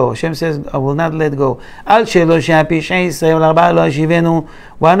let go. Hashem says, I will not let go. One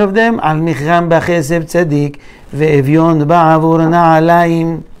of them, al michram b'chesed tzadik ve'evyon ba'avur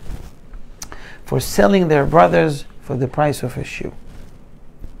na'alayim, for selling their brothers for the price of a shoe.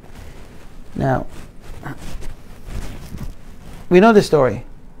 Now, we know the story.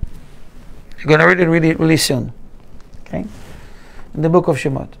 You're going to read it really soon. Okay? In the book of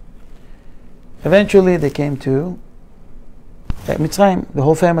Shemot. Eventually they came to Mitzrayim, the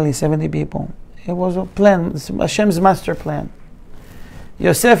whole family, 70 people. It was a plan, Hashem's master plan.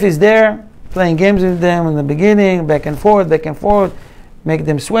 Yosef is there, playing games with them in the beginning, back and forth, make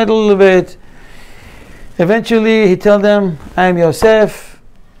them sweat a little bit. Eventually he tells them, I am Yosef.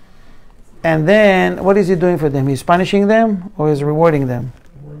 And then, what is he doing for them? He's punishing them or is rewarding them?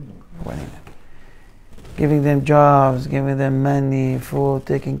 Rewarding them. Giving them jobs, giving them money, food,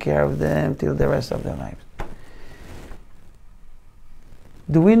 taking care of them till the rest of their lives.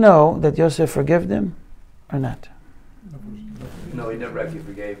 Do we know that Yosef forgave them or not? No, he never actually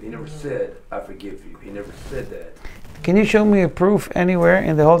forgave. He never said, I forgive you. He never said that. Can you show me a proof anywhere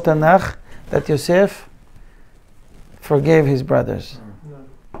in the whole Tanakh that Yosef forgave his brothers?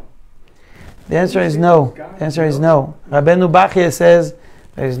 The answer is no. The answer is no. Rabbeinu Bachya says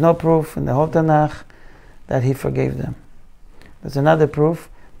there is no proof in the whole Tanakh that he forgave them. There's another proof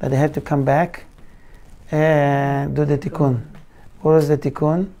that they had to come back and do the tikkun. What was the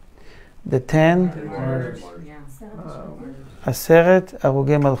tikkun? The 10 Aseret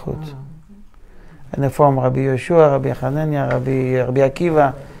Arugei Malchut. And the form Rabbi Yeshua, Rabbi Hanania, Rabbi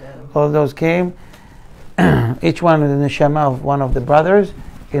Akiva, all those came, each one with the neshama of one of the brothers,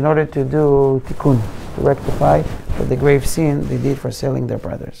 in order to do tikkun, to rectify for the grave sin they did for selling their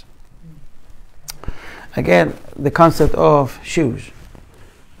brothers. Again, the concept of shoes.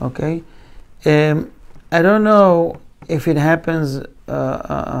 Okay? I don't know if it happens,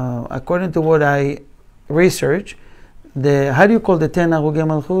 according to what I research, how do you call the 10 Arugei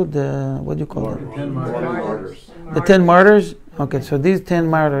Malchut? What do you call them? 10 martyrs. The 10 martyrs? Okay, so these 10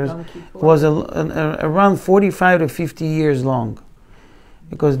 martyrs was around 45 to 50 years long.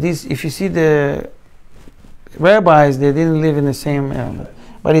 Because this, if you see the rabbis, they didn't live in the same area.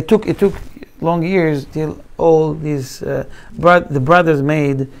 But it took long years till all these the brothers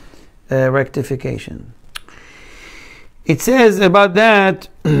made rectification. It says about that,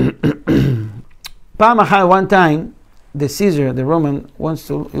 one time, the Caesar, the Roman,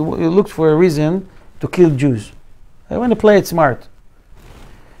 he looked for a reason to kill Jews. They want to play it smart.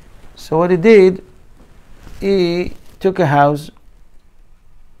 So what he did, he took a house.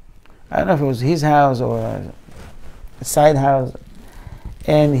 I don't know if it was his house or a side house,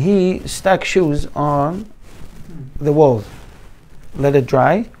 and he stuck shoes on the walls, let it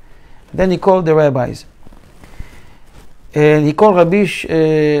dry. Then he called the rabbis, and he called Rabbi Shimon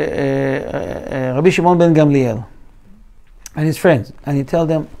ben Gamliel and his friends, and he told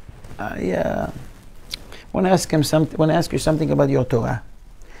them, "I want to ask you something about your Torah.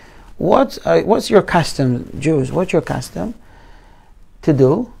 What's your custom, Jews? What's your custom to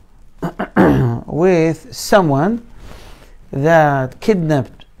do with someone that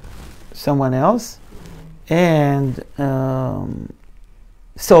kidnapped someone else and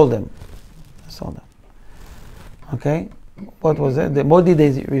sold them? Okay, what was that? What did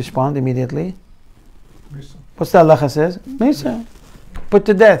they respond immediately? Misa. What's the halacha says? Misa. Put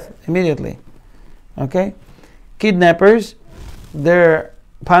to death immediately. Okay, kidnappers, their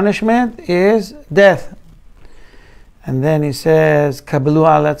punishment is death. And then he says, "Kabelu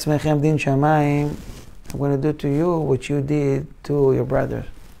al atzmechem din shamayim." I'm going to do to you what you did to your brothers.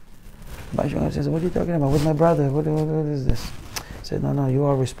 Bashar says, "What are you talking about? With my brother? What is this?" He said, "No, you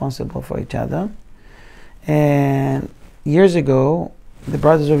are responsible for each other." And years ago, the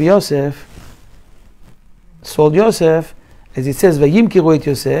brothers of Yosef sold Yosef, as it says, "Vayimkiru et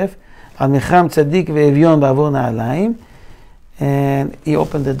Yosef al michram tzadik ve'evyon ba'avur na'alayim." And he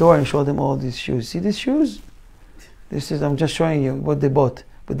opened the door and showed them all these shoes. See these shoes? I'm just showing you what they bought.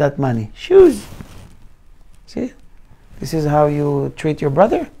 with that money? Shoes. See? This is how you treat your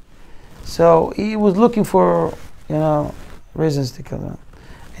brother? So he was looking for, reasons to kill him.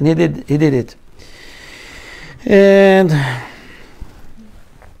 And he did it. And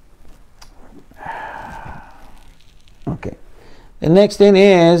okay. The next thing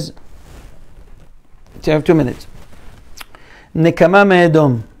is, you have 2 minutes. Nekama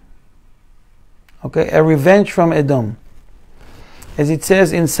me'edom. Okay, a revenge from Edom. As it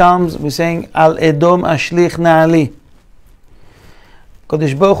says in Psalms, we're saying, Al Edom ashlich na'ali.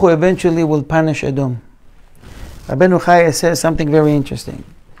 Kodesh Baruch Hu eventually will punish Edom. Rabbeinu Chaya says something very interesting.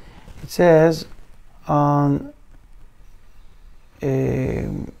 It says in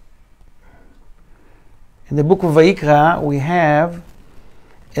the book of Vayikra, we have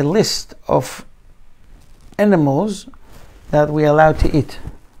a list of animals that we are allowed to eat.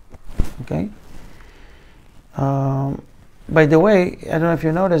 Okay? By the way, I don't know if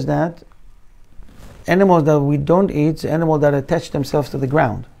you noticed that, animals that we don't eat, animals that attach themselves to the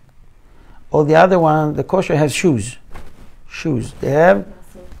ground. All the other one, the kosher has shoes. Shoes. They have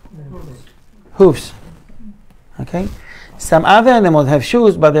hoofs. Okay? Some other animals have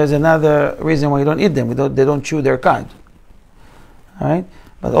shoes, but there's another reason why you don't eat them. They don't chew their cud. Alright?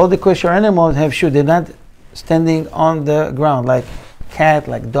 But all the kosher animals have shoes. They're not standing on the ground like cat,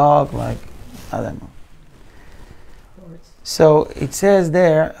 like dog, like other animals. So it says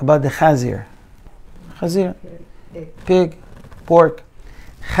there about the chazir. Chazir, pig, pork.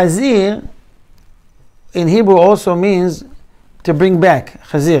 Chazir in Hebrew also means to bring back.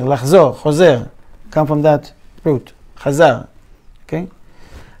 Chazir, lachzor, chozer, come from that root. Chazar. Okay?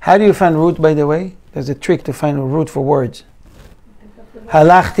 How do you find root, by the way? There's a trick to find a root for words.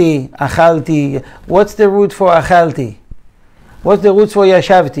 Halachti, achalti. What's the root for achalti? What's the root for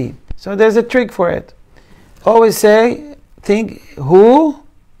yashavti? So there's a trick for it. Always think, hu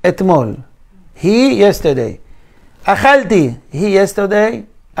etmol. He yesterday. Achalti. He yesterday.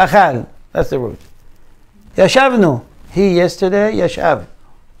 Achal. That's the root. Yashavnu. He yesterday. Yashav.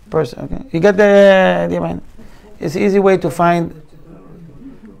 Person. Okay. You got the idea? It's an easy way to find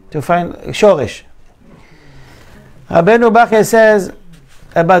shoresh. Rabbeinu Bachya says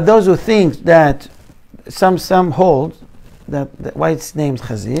about those who think that some hold that why it's named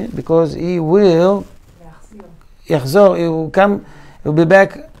Chazir, because he will Yachzor, he will come, he will be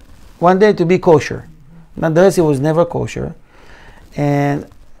back one day to be kosher. Nonetheless, he was never kosher. And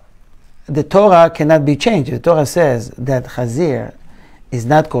the Torah cannot be changed. The Torah says that Chazir is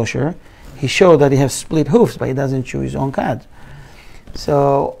not kosher. He showed that he has split hoofs, but he doesn't chew his own cud.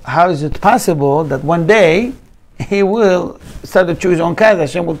 So how is it possible that one day he will start to chew his own cud?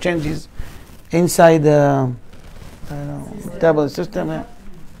 Hashem will change his inside tablet system. Yeah.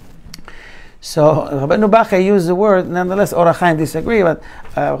 So Rabbeinu Bachya used the word, nonetheless Or HaChaim disagree, but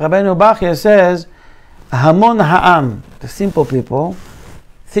Rabbeinu Bachya says, Hamon Ha'am, the simple people,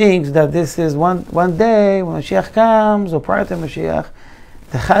 thinks that this is one day when Mashiach comes, or prior to Mashiach,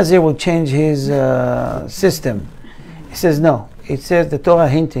 the Chazir will change his system. He says no. It says the Torah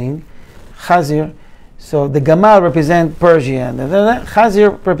hinting, Chazir, so the Gamal represent Persia, and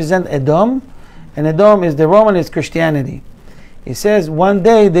Chazir represent Edom, and Edom is the Roman, is Christianity. He says one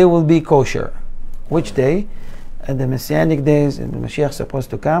day they will be kosher. Which day? At the Messianic days, and the Mashiach is supposed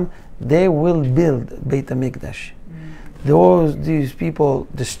to come, they will build Beit HaMikdash. These people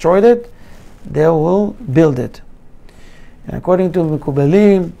destroyed it, they will build it. And according to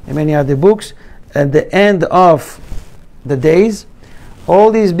Mekubalim and many other books, at the end of the days,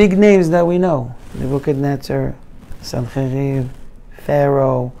 all these big names that we know, Nebuchadnezzar, Sancheriv,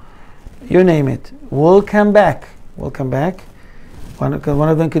 Pharaoh, you name it, will come back. One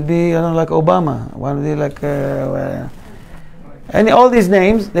of them could be, like Obama. One of them like, and all these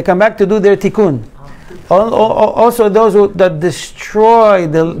names, they come back to do their tikkun. Also, those that destroy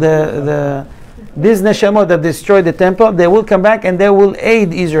these neshamot that destroy the temple, they will come back and they will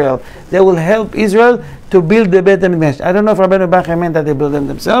aid Israel. They will help Israel to build the Beit HaMikdash. I don't know if Rabbeinu Bachya meant that they build them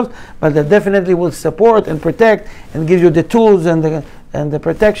themselves, but they definitely will support and protect and give you the tools and the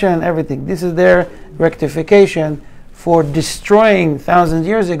protection and everything. This is their rectification for destroying thousands of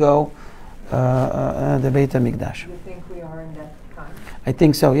years ago the Beit HaMikdash. You think we are in that time? I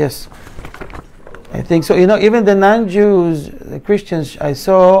think so, yes. I think so. Even the non-Jews, the Christians, I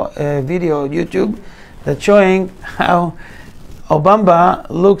saw a video on YouTube that's showing how Obama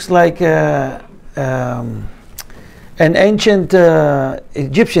looks like an ancient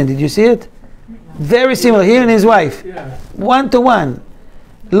Egyptian. Did you see it? Very similar. He and his wife, 1-to-1,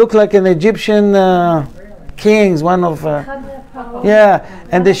 look like an Egyptian kings. One of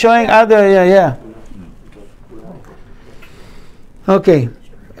and they're showing other. Okay.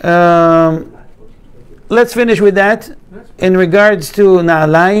 let's finish with that. In regards to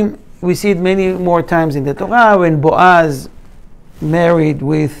Na'alaim, we see it many more times in the Torah when Boaz married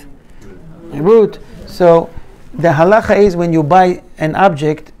with Ruth. So the halacha is when you buy an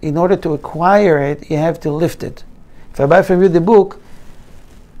object, in order to acquire it, you have to lift it. If I buy from you the book,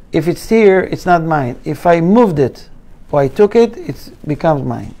 if it's here, it's not mine. If I moved it or I took it, it becomes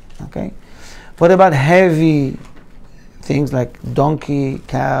mine. Okay. What about heavy things like donkey,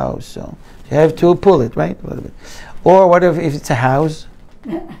 cows? So you have to pull it, right? A little bit. Or what if it's a house?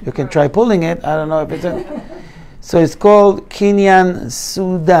 You can try pulling it. I don't know if it's a... So it's called kinyan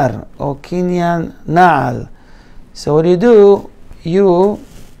sudar or kinyan na'al. So what do? You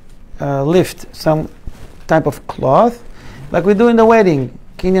lift some type of cloth, like we do in the wedding,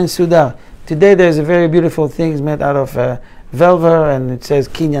 kinyan sudar. Today there's a very beautiful things made out of velvet, and it says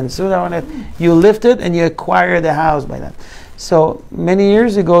kinyan sudar on it. You lift it and you acquire the house by that. So many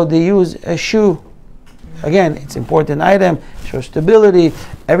years ago they used a shoe. Again, it's an important item, shows stability.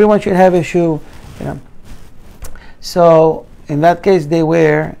 Everyone should have a shoe, you know. So in that case, they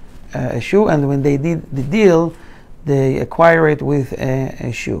wear a shoe, and when they did the deal, they acquire it with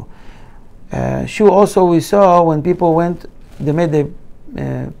a shoe. Shoe also we saw when people went, they made the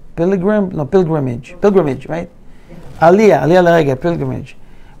pilgrimage, right? Aliyah l'regel, pilgrimage.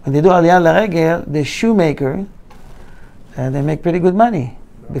 When they do Aliyah l'regel, the shoemaker, they make pretty good money.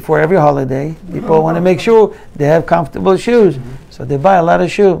 Before every holiday, people want to make sure they have comfortable shoes, so they buy a lot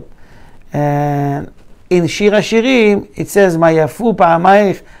of shoes. And in Shir HaShirim, it says, "Mayafu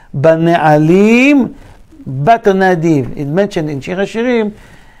pa'amayich b'ne'alim batanadiv." It mentioned in Shir HaShirim,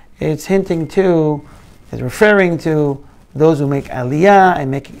 it's hinting to, it's referring to those who make aliyah and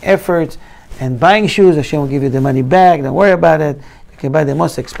making efforts and buying shoes. Hashem will give you the money back. Don't worry about it. You can buy the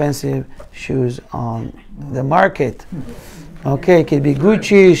most expensive shoes on the market. Okay, it could be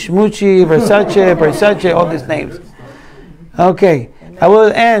Gucci, Shmucci, Versace, all these names. Okay, I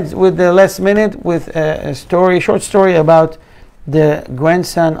will end with the last minute with a story, short story about the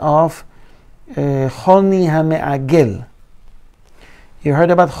grandson of Choni HaMe'agel. You heard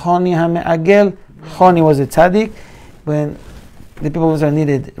about Choni HaMe'agel? Choni was a tzaddik. When the people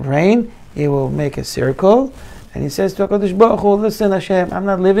needed rain, he will make a circle, and he says to HaKadosh Baruch Hu, "Listen, Hashem, I'm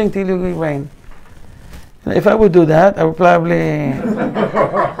not living till you give rain." If I would do that, I would probably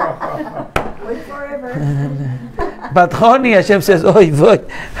Wait forever. But Choni, Hashem says, "Oh, I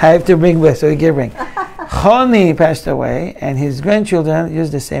have to bring back," so he gave rain. Choni passed away, and his grandchildren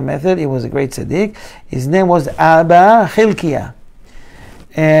used the same method. He was a great tzaddik. His name was Abba Chilkiah.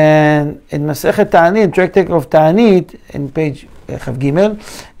 And in Masechet Ta'anit, Tractate of Ta'anit, in page Chav Gimel,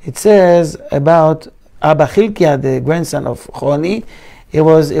 it says about Abba Chilkiah, the grandson of Choni. It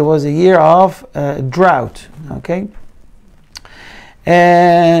was a year of drought, okay?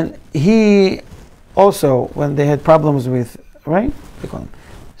 And he also, when they had problems with rain,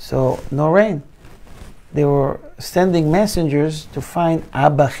 so no rain. They were sending messengers to find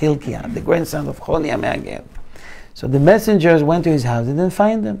Abba Chilkiah, the grandson of Choni HaMe'agel. So the messengers went to his house and didn't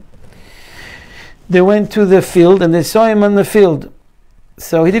find him. They went to the field and they saw him on the field.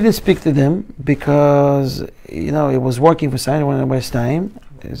 So he didn't speak to them because, you know, he was working for someone in West time.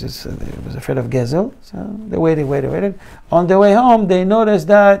 He was afraid of Gezel. So they waited. On the way home, they noticed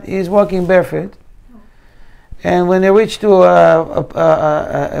that he's walking barefoot. And when they reached to,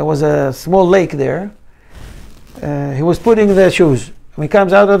 it was a small lake there, he was putting the shoes. When he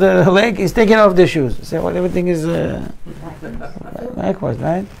comes out of the lake, he's taking off the shoes. So well, everything is backwards,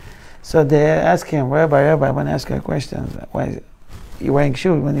 right? So they ask him, Rabbi, I want to ask you a question. Why is you're wearing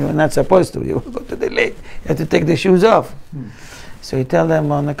shoes when you're not supposed to? You go to the lake, you have to take the shoes off. So he tells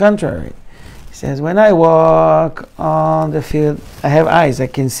them on the contrary. He says, when I walk on the field, I have eyes, I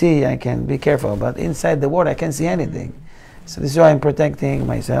can see, I can be careful, but inside the water I can't see anything. So this is why I'm protecting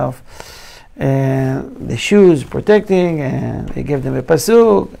myself. And the shoes protecting, and he gave them a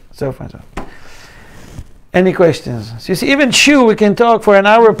pasuk, so forth. Any questions? So you see, even shoe, we can talk for an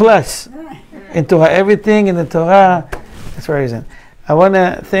hour plus into everything in the Torah. That's the reason. I want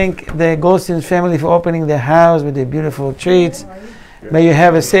to thank the Goldstein family for opening their house with the beautiful treats. May you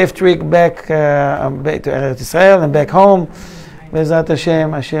have a safe trip back to Eretz Israel and back home. Bezrat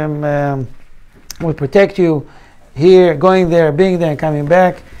Hashem, Hashem will protect you here, going there, being there, and coming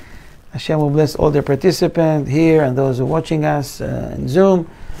back. Hashem will bless all the participants here and those who are watching us in Zoom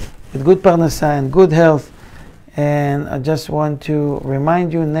with good parnasa and good health. And I just want to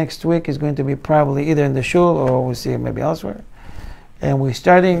remind you, next week is going to be probably either in the shul or we'll see maybe elsewhere. And we're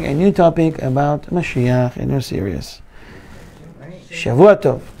starting a new topic about Mashiach, a new series. Shavua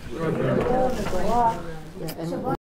Tov.